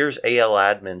AL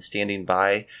admin standing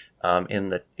by in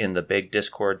the big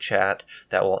Discord chat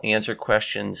that will answer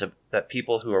questions that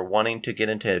people who are wanting to get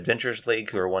into Adventures League,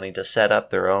 who are wanting to set up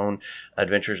their own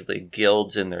Adventures League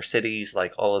guilds in their cities,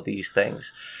 like all of these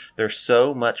things. There's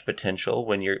so much potential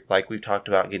when you're, like we've talked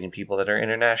about, getting people that are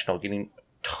international, getting a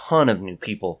ton of new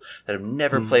people that have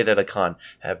never played at a con,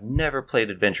 have never played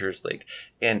Adventures League.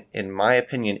 And in my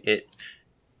opinion,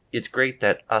 it's great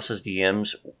that us as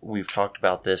DMs, we've talked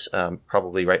about this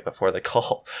probably right before the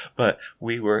call, but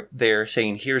we were there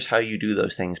saying, here's how you do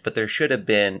those things. But there should have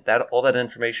been all that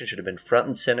information should have been front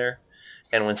and center.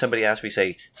 And when somebody asks, we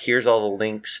say, here's all the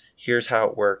links. Here's how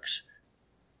it works.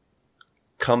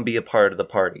 Come be a part of the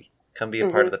party. Come be a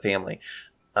part of the family.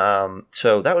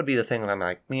 So that would be the thing that I'm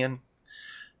like, man,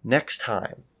 next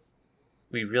time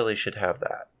we really should have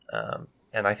that.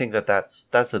 And I think that's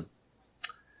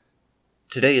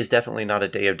today is definitely not a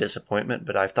day of disappointment,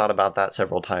 but I've thought about that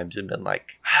several times and been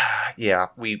like, yeah,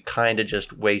 we kind of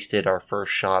just wasted our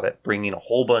first shot at bringing a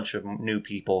whole bunch of new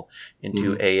people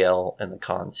into AL and the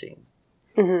con scene.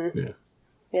 Mm-hmm.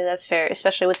 Yeah, that's fair,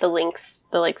 especially with the links,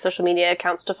 the like social media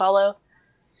accounts to follow.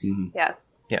 Yeah,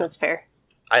 that's fair.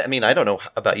 I mean, I don't know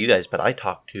about you guys, but I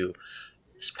talked to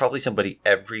probably somebody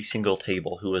every single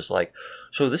table who was like,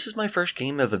 so this is my first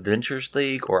game of Adventures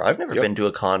League, or I've never been to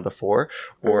a con before,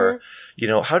 or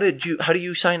how do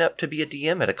you sign up to be a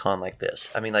DM at a con like this?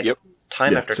 I mean, like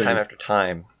time after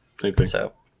time. Same thing.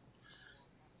 So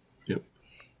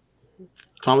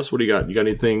Thomas, what do you got? You got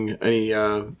any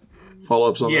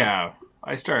follow-ups on that? Yeah,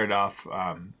 I started off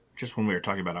just when we were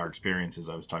talking about our experiences,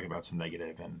 I was talking about some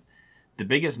negative, and the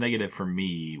biggest negative for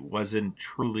me wasn't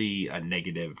truly a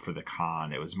negative for the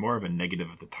con. It was more of a negative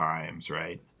of the times,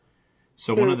 right?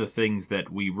 So one of the things that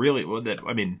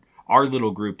our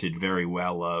little group did very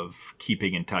well of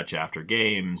keeping in touch after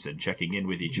games and checking in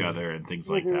with each other and things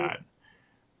like that.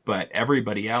 But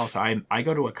everybody else, I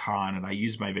go to a con and I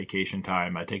use my vacation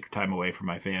time. I take time away from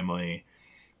my family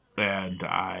and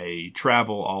I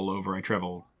travel all over. I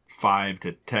travel 5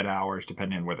 to 10 hours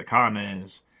depending on where the con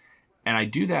is. And I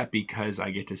do that because I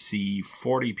get to see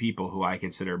 40 people who I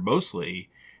consider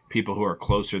mostly people who are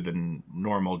closer than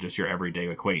normal, just your everyday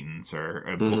acquaintance or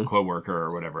a coworker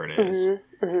or whatever it is.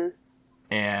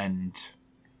 And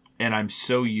I'm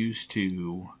so used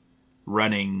to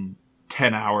running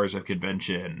 10 hours of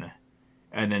convention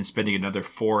and then spending another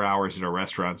 4 hours at a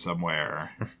restaurant somewhere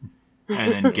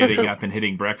and then getting up and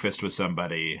hitting breakfast with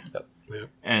somebody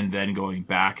and then going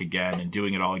back again and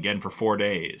doing it all again for 4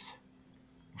 days.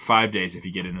 5 days if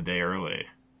you get in a day early.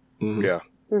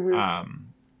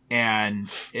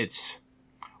 And it's,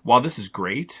 while this is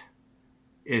great,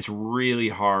 it's really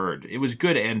hard. It was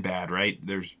good and bad, right?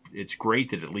 It's great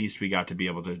that at least we got to be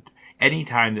able to, any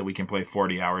time that we can play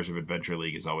 40 hours of Adventure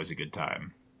League is always a good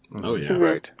time. Oh, yeah.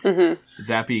 Right.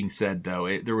 That being said,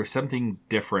 though, there was something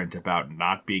different about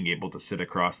not being able to sit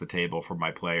across the table from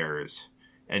my players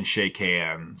and shake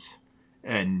hands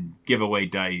and give away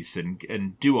dice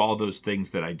and do all those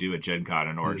things that I do at Gen Con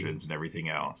and Origins and everything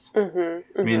else.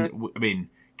 I mean,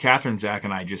 Catherine, Zach,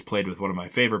 and I just played with one of my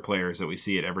favorite players that we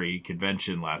see at every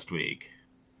convention last week.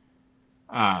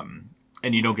 And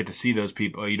you don't get to see those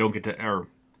people. You don't get to, or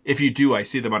if you do, I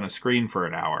see them on a screen for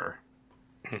an hour.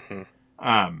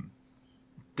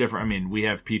 Different. I mean, we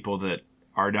have people that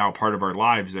are now part of our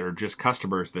lives that are just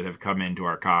customers that have come into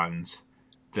our cons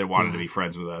that wanted to be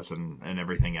friends with us and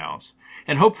everything else.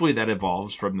 And hopefully that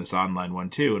evolves from this online one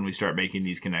too, and we start making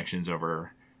these connections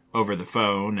over the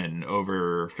phone and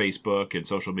over Facebook and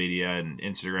social media and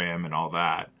Instagram and all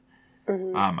that.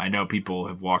 I know people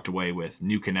have walked away with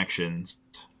new connections,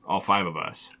 all 5 of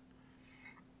us.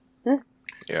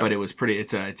 But it was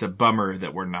it's a bummer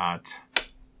that we're not,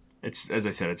 it's, as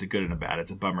I said, it's a good and a bad.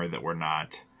 It's a bummer that we're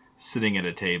not sitting at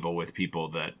a table with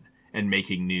people and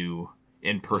making new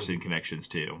in-person connections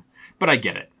too. But I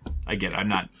get it. I'm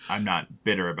not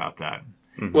bitter about that.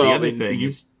 Well, the other thing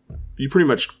is, you pretty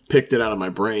much picked it out of my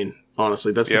brain.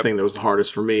 Honestly, that's the thing that was the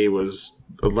hardest for me was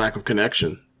a lack of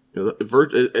connection.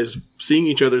 As seeing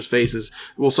each other's faces.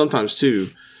 Well, sometimes too,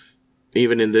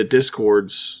 even in the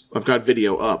Discords, I've got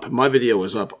video up. My video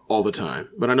is up all the time,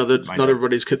 but I know that not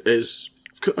everybody's is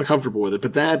comfortable with it.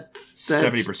 But that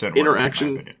 70%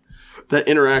 interaction, that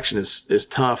interaction is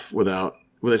tough without.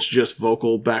 When it's just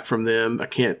vocal back from them. I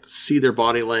can't see their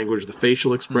body language, the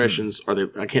facial expressions.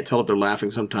 I can't tell if they're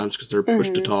laughing sometimes because they're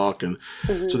pushed to talk, and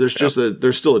so there's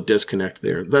there's still a disconnect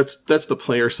there. That's the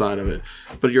player side of it.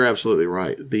 But you're absolutely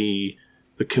right. The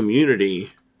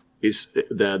community is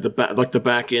the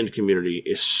back end community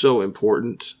is so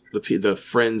important. The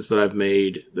friends that I've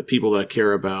made, the people that I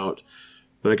care about,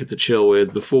 that I get to chill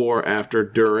with before, after,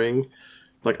 during.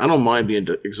 Like, I don't mind being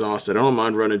exhausted. I don't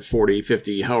mind running 40,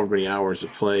 50, however many hours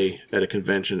of play at a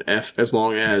convention, as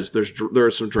long as there are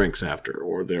some drinks after,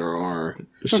 or there's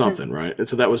something, right? And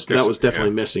so that was definitely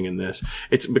missing in this.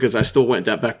 It's because I still went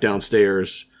back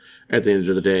downstairs at the end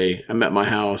of the day. I'm at my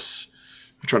house.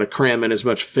 I try to cram in as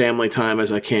much family time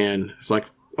as I can. It's like,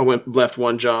 left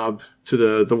one job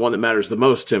to the one that matters the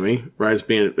most to me, right?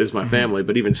 Is my family,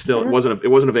 but even still, it wasn't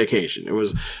a vacation. It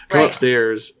was go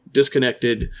upstairs,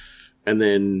 disconnected, and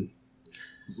then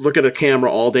look at a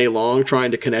camera all day long, trying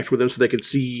to connect with them so they could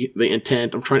see the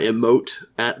intent. I'm trying to emote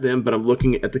at them, but I'm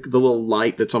looking at the little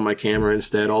light that's on my camera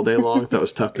instead all day long. That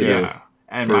was tough to do.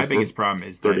 And my biggest problem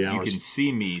is that you can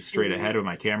see me straight ahead of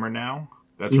my camera now.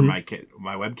 That's where my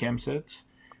webcam sits.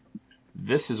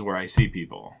 This is where I see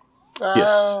people. Oh.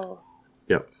 Yes.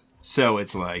 Yep. So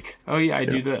it's like, oh yeah, I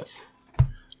do this.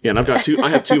 Yeah, and I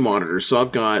have two monitors. So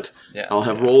I've got, I'll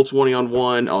have Roll20 on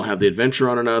one, I'll have the Adventure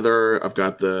on another,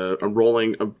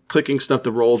 I'm clicking stuff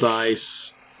to roll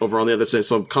dice over on the other side.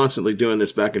 So I'm constantly doing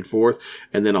this back and forth,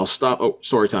 and then I'll stop,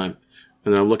 story time.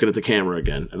 And then I'm looking at the camera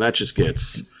again. And that just it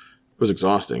was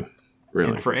exhausting,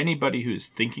 really. And for anybody who's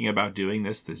thinking about doing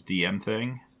this DM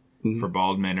thing, for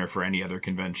Baldman or for any other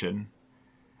convention,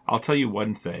 I'll tell you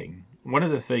one thing. One of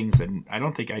the things, and I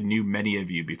don't think I knew many of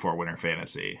you before Winter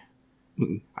Fantasy.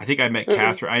 I think I met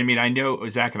Catherine. I mean, I know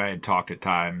Zach and I had talked at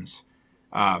times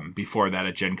before that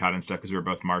at Gen Con and stuff because we were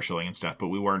both marshalling and stuff, but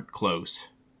we weren't close.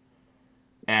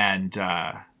 And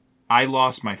I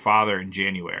lost my father in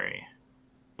January,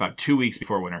 about 2 weeks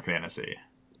before Winter Fantasy.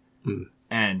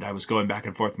 And I was going back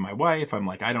and forth with my wife. I'm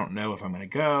like, I don't know if I'm going to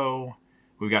go.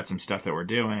 We've got some stuff that we're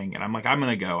doing. And I'm like, I'm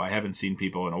going to go. I haven't seen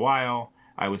people in a while.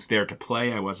 I was there to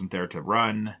play. I wasn't there to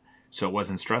run. So it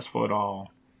wasn't stressful at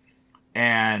all.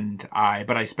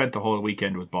 But I spent the whole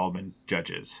weekend with Baldwin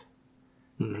judges.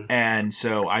 And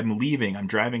so I'm leaving. I'm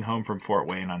driving home from Fort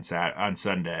Wayne on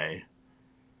Sunday.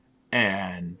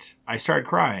 And I started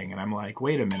crying. And I'm like,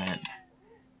 wait a minute.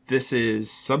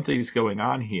 Something's going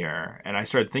on here. And I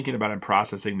started thinking about and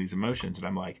processing these emotions. And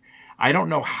I'm like, I don't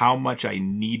know how much I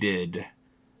needed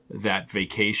that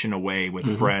vacation away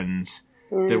with friends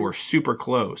that were super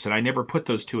close. And I never put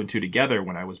those two and two together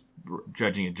when I was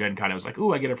judging at Gen Con. I was like,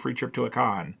 ooh, I get a free trip to a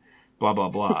con, blah, blah,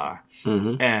 blah.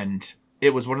 And it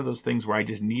was one of those things where I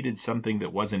just needed something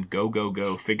that wasn't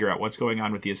go, figure out what's going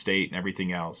on with the estate and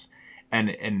everything else.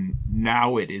 And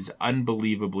now it is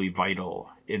unbelievably vital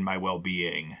in my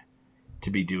well-being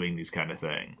to be doing these kind of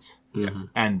things.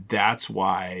 And that's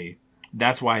why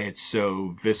it's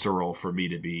so visceral for me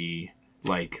to be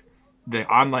like the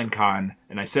online con.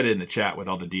 And I said it in the chat with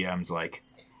all the DMs, like,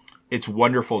 it's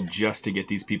wonderful just to get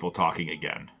these people talking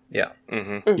again. Yeah.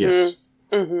 Yes.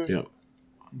 Yeah.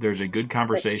 There's a good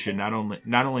conversation, not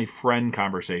only friend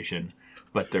conversation,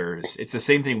 but it's the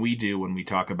same thing we do when we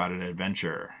talk about an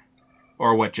adventure,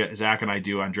 or what Zach and I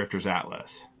do on Drifter's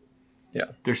Atlas. Yeah.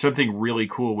 There's something really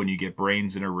cool when you get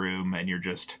brains in a room and you're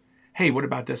just, hey, what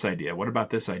about this idea? What about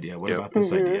this idea? What about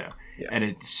this idea? Yeah. And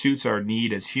it suits our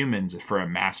need as humans for a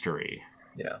mastery.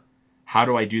 Yeah. How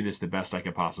do I do this the best I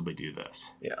could possibly do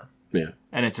this? Yeah. Yeah.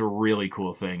 And it's a really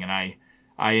cool thing. And I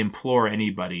implore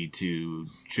anybody to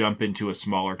jump into a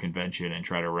smaller convention and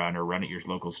try to run at your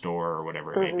local store or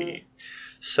whatever it may be.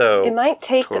 So it might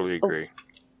take totally agree.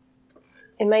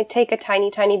 It might take a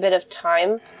tiny bit of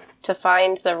time to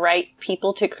find the right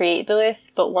people to create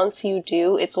with, but once you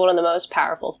do, it's one of the most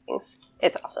powerful things.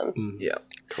 It's awesome. Yeah.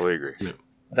 Totally agree. Yeah.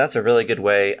 That's a really good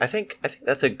way. I think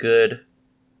that's a good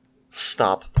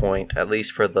stop point, at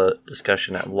least for the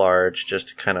discussion at large, just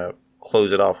to kind of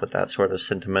close it off with that sort of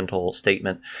sentimental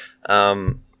statement.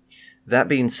 That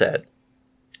being said,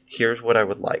 here's what I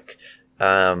would like.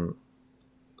 If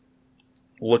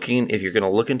you're going to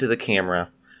look into the camera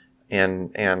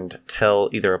and tell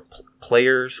either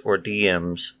players or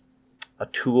DMs a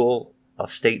tool, a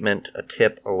statement, a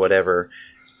tip, or whatever,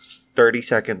 30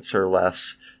 seconds or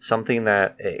less, something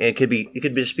that it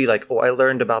could just be like, oh, I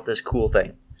learned about this cool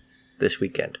thing this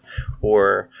weekend,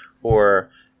 or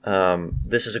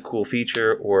this is a cool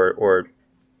feature, or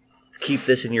keep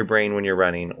this in your brain when you're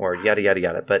running, or yada yada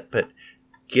yada. But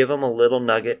give them a little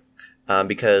nugget,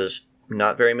 because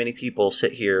not very many people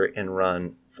sit here and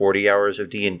run 40 hours of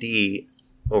D&D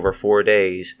over 4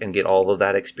 days and get all of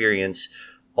that experience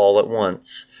all at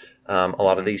once. A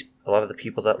lot of the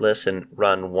people that listen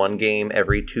run one game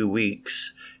every 2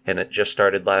 weeks, and it just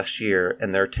started last year,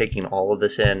 and they're taking all of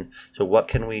this in. So what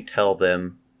can we tell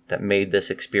them that made this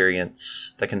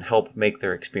experience, that can help make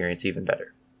their experience even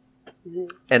better?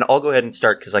 And I'll go ahead and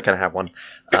start because I kind of have one.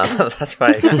 That's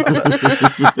fine.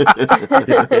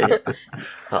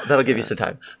 That'll give you some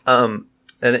time.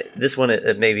 And this one,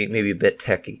 it may be a bit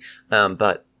techy,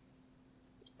 but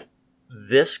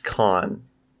this con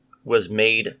was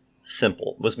made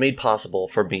possible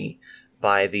for me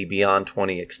by the Beyond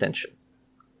 20 extension.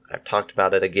 I've talked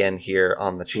about it again here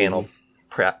on the channel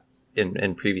prep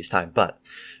in previous time, but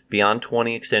Beyond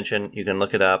 20 extension, you can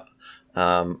look it up.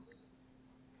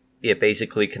 it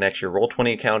basically connects your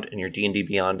Roll20 account and your D&D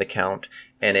Beyond account,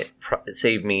 and it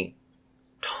saved me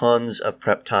tons of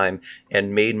prep time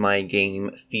and made my game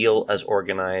feel as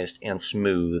organized and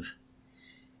smooth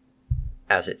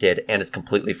as it did, and it's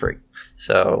completely free.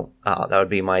 So that would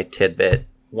be my tidbit.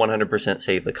 100%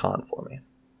 save the con for me.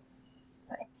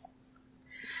 Nice.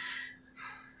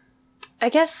 I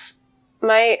guess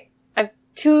I have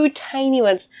two tiny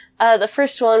ones. The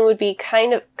first one would be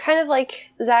kind of like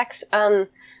Zach's.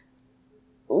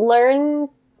 Learn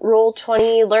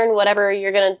Roll20, learn whatever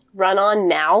you're going to run on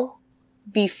now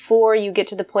before you get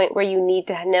to the point where you need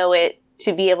to know it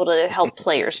to be able to help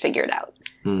players figure it out.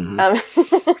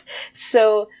 Mm-hmm.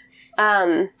 So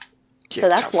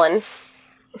that's one.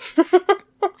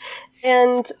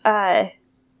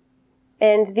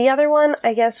 And the other one,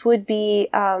 I guess, would be,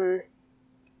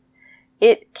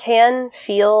 it can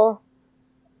feel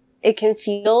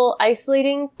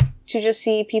isolating to just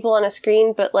see people on a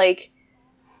screen, but like,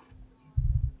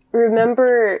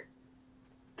 remember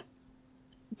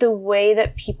the way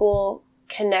that people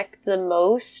connect the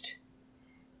most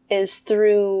is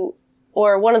through,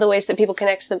 or one of the ways that people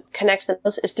connect the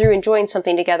most is through enjoying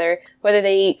something together, whether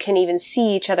they can even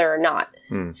see each other or not.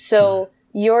 So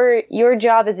your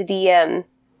job as a DM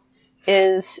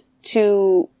is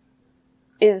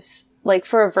like,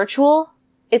 for a virtual,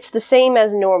 it's the same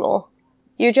as normal.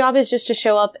 Your job is just to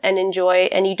show up and enjoy,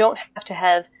 and you don't have to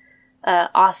have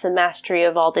awesome mastery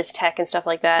of all this tech and stuff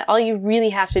like that. All you really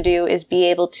have to do is be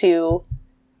able to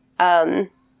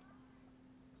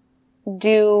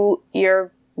do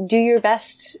your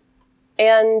best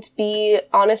and be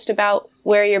honest about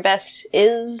where your best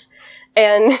is,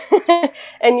 and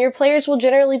and your players will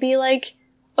generally be like,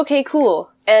 okay, cool,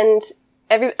 and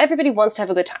everybody wants to have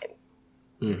a good time.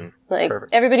 Mm-hmm. Like,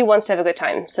 Perfect. everybody wants to have a good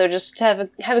time, so just have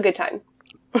a good time.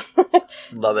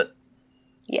 Love it.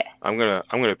 Yeah. I'm gonna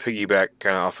piggyback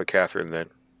kind of off of Catherine then.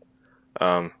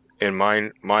 And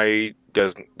mine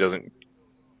doesn't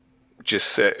just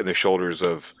sit in the shoulders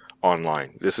of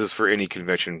online. This is for any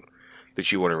convention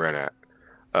that you want to run at.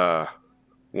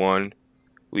 One,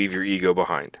 leave your ego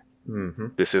behind. Mm-hmm.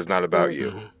 This is not about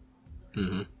you.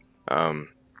 Mm-hmm.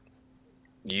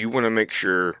 You want to make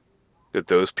sure that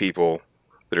those people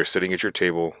that are sitting at your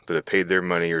table, that have paid their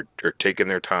money or taken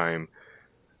their time,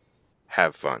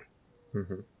 have fun.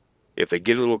 Mm-hmm. If they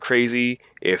get a little crazy,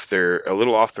 if they're a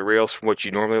little off the rails from what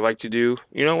you normally like to do,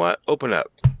 you know what? Open up.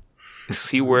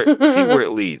 See where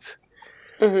it leads.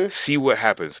 Mm-hmm. See what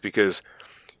happens, because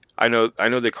I know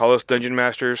they call us dungeon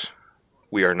masters.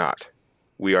 We are not.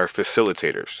 We are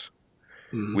facilitators.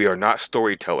 Mm-hmm. We are not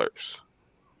storytellers.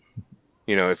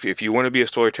 You know, if you want to be a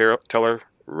storyteller,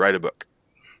 write a book.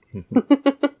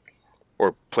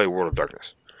 Or play World of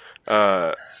Darkness.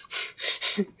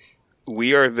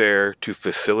 We are there to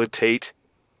facilitate,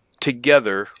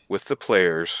 together with the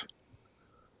players,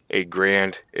 a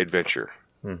grand adventure.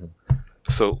 Mm-hmm.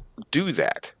 So do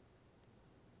that.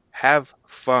 Have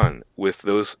fun with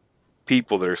those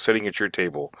people that are sitting at your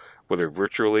table, whether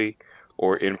virtually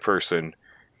or in person.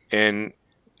 And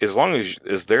as long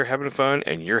as they're having fun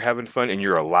and you're having fun and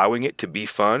you're allowing it to be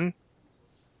fun,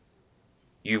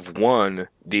 you've won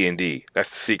D&D.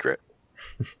 That's the secret.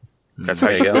 That's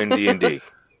how you win D&D.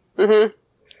 Mm-hmm.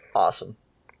 Awesome.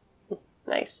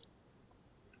 Nice.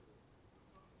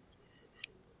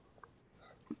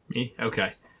 Me?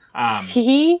 Okay.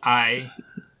 Hee I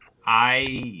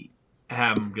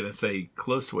am gonna say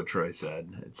close to what Troy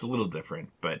said. It's a little different,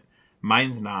 but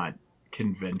mine's not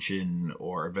convention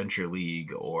or adventure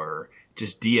league or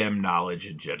just DM knowledge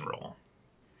in general.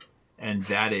 And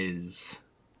that is,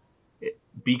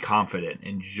 be confident,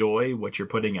 enjoy what you're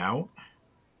putting out,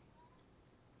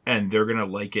 and they're gonna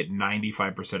like it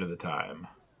 95% of the time.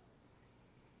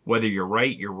 Whether you're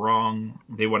right, you're wrong,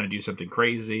 they want to do something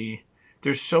crazy.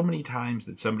 There's so many times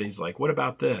that somebody's like, what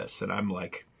about this? And I'm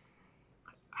like,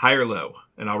 high or low,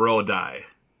 and I'll roll a die.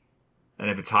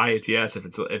 And if it's high, it's yes.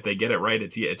 If they get it right,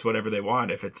 it's whatever they want.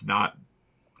 If it's not,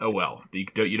 oh well,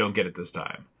 you don't get it this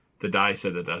time. The die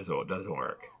said that doesn't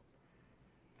work.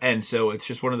 And so it's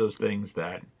just one of those things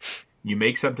that you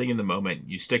make something in the moment,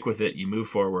 you stick with it, you move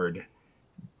forward.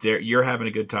 You're having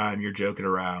a good time, you're joking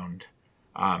around.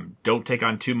 Don't take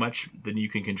on too much than you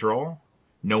can control.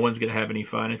 No one's going to have any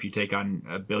fun if you take on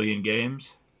a billion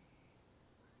games.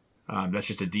 That's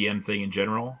just a DM thing in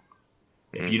general.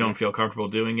 If you don't feel comfortable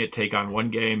doing it, take on one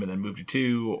game and then move to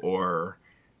two, or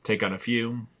take on a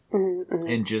few. Mm-hmm.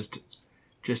 And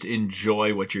just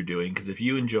enjoy what you're doing, because if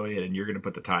you enjoy it and you're going to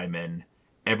put the time in,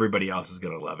 everybody else is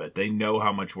going to love it. They know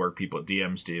how much work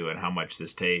DMs do and how much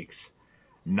this takes.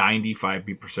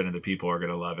 95% of the people are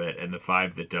going to love it, and the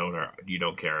 5 that don't you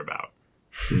don't care about.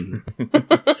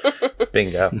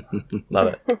 Bingo.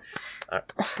 Love it.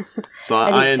 So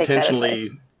I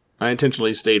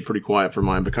intentionally stayed pretty quiet for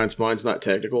mine because mine's not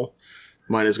technical.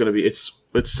 Mine is going to be it's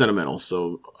sentimental.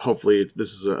 So hopefully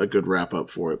this is a good wrap up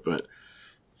for it. But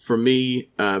for me,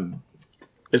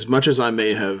 as much as I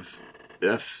may have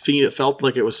felt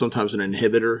like it was sometimes an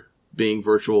inhibitor being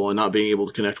virtual and not being able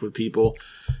to connect with people,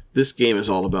 this game is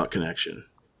all about connection.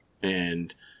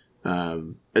 And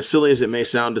as silly as it may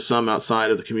sound to some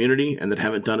outside of the community and that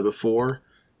haven't done it before,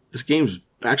 this game's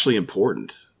actually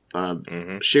important.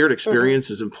 Shared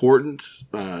experience is important.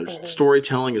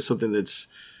 Storytelling is something it's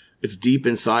deep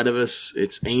inside of us.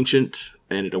 It's ancient,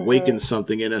 and it awakens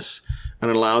something in us, and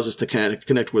it allows us to kind of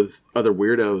connect with other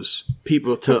weirdos,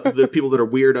 the people that are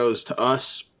weirdos to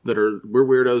us, we're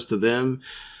weirdos to them.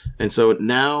 And so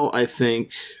now I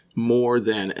think more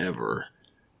than ever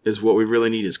is what we really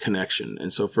need is connection.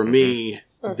 And so for me,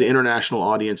 the international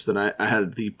audience that I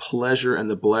had the pleasure and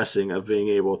the blessing of being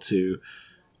able to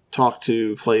talk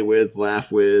to, play with,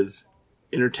 laugh with,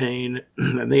 entertain,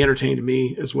 and they entertained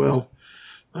me as well.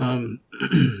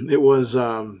 It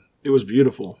was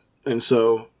beautiful. And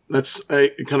so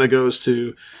it kind of goes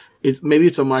to, maybe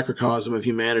it's a microcosm of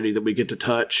humanity that we get to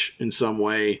touch in some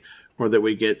way, or that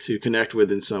we get to connect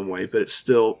with in some way, but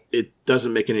it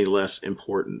doesn't make any less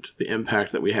important, the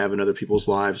impact that we have in other people's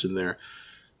lives and their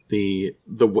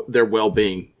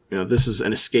well-being. This is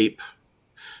an escape.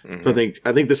 So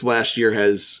I think this last year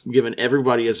has given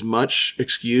everybody as much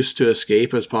excuse to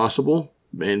escape as possible,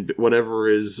 and whatever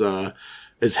is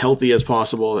as healthy as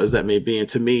possible as that may be. And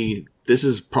to me, this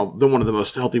is probably one of the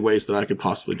most healthy ways that I could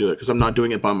possibly do it, because I'm not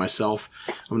doing it by myself.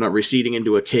 I'm not receding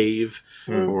into a cave,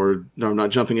 or I'm not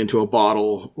jumping into a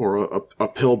bottle or a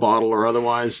pill bottle or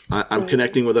otherwise. I'm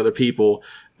connecting with other people,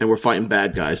 and we're fighting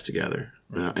bad guys together.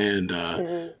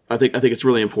 I think it's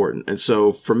really important. And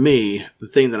so for me, the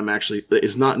thing that I'm actually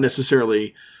is not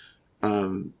necessarily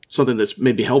something that's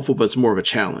maybe helpful, but it's more of a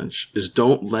challenge, is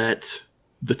don't let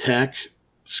the tech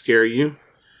scare you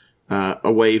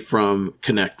away from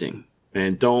connecting.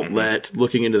 And don't let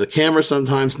looking into the camera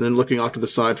sometimes and then looking off to the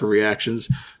side for reactions,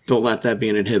 don't let that be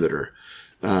an inhibitor.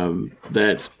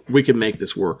 That we can make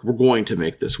this work. We're going to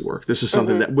make this work. This is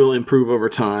something that will improve over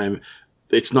time.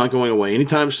 It's not going away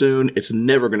anytime soon. It's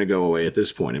never going to go away at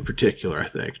this point in particular, I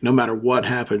think. No matter what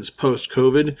happens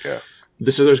post-COVID,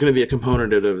 there's going to be a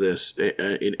component of this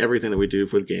in everything that we do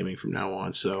with gaming from now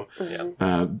on. So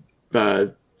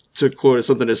to quote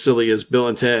something as silly as Bill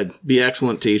and Ted, be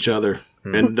excellent to each other.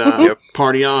 And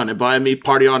party on. And by me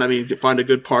party on, I mean find a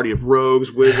good party of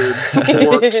rogues, wizards,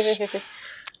 orcs,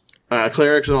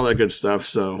 clerics, and all that good stuff.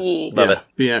 So love it.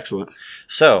 Be excellent.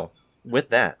 So with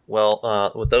that,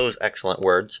 with those excellent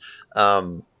words,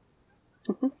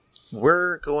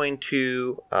 we're going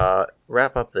to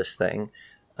wrap up this thing.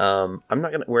 We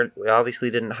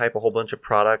obviously didn't hype a whole bunch of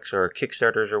products or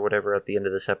Kickstarters or whatever at the end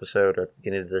of this episode or at the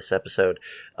beginning of this episode.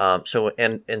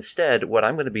 And instead, what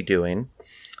I'm going to be doing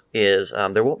is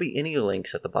there won't be any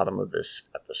links at the bottom of this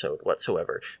episode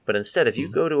whatsoever. But instead, if you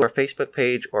go to our Facebook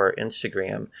page or our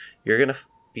Instagram, you're going to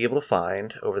be able to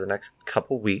find over the next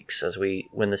couple weeks,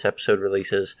 when this episode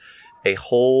releases, a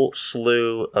whole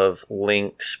slew of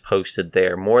links posted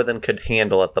there, more than could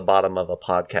handle at the bottom of a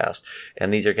podcast.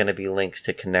 And these are going to be links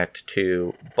to connect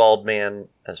to Baldman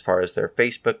as far as their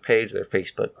Facebook page, their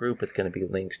Facebook group. It's going to be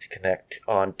links to connect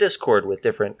on Discord with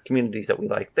different communities that we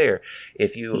like there.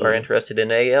 If you are interested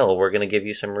in AL, we're going to give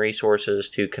you some resources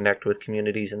to connect with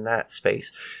communities in that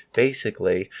space.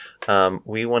 Basically,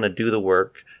 we want to do the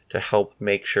work to help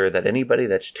make sure that anybody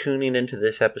that's tuning into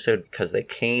this episode because they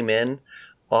came in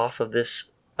off of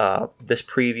this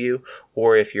preview,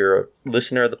 or if you're a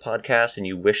listener of the podcast and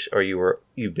you wish, or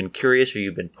you've been curious, or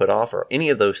you've been put off, or any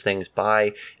of those things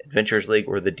by Adventures League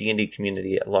or the D&D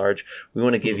community at large, we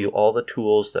want to give you all the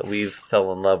tools that we've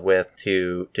fell in love with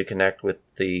to connect with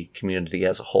the community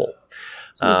as a whole.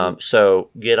 So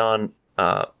get on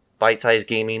Bite Size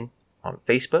Gaming on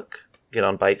Facebook, get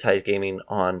on Bite Size Gaming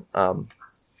on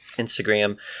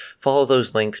Instagram, follow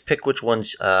those links, pick which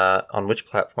ones on which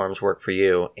platforms work for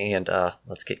you, and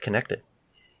let's get connected.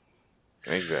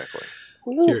 Exactly.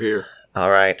 Hear, hear.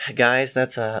 All right, guys,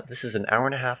 this is an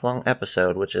hour-and-a-half long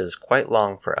episode, which is quite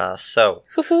long for us. So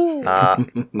I'm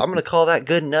going to call that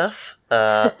good enough.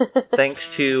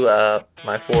 Thanks to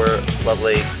my four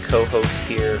lovely co-hosts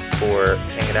here for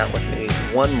hanging out with me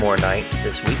one more night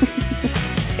this week.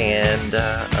 And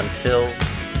until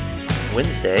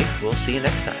Wednesday, we'll see you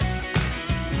next time.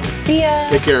 See ya.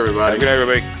 Take care, everybody. Good night,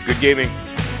 everybody. Good gaming.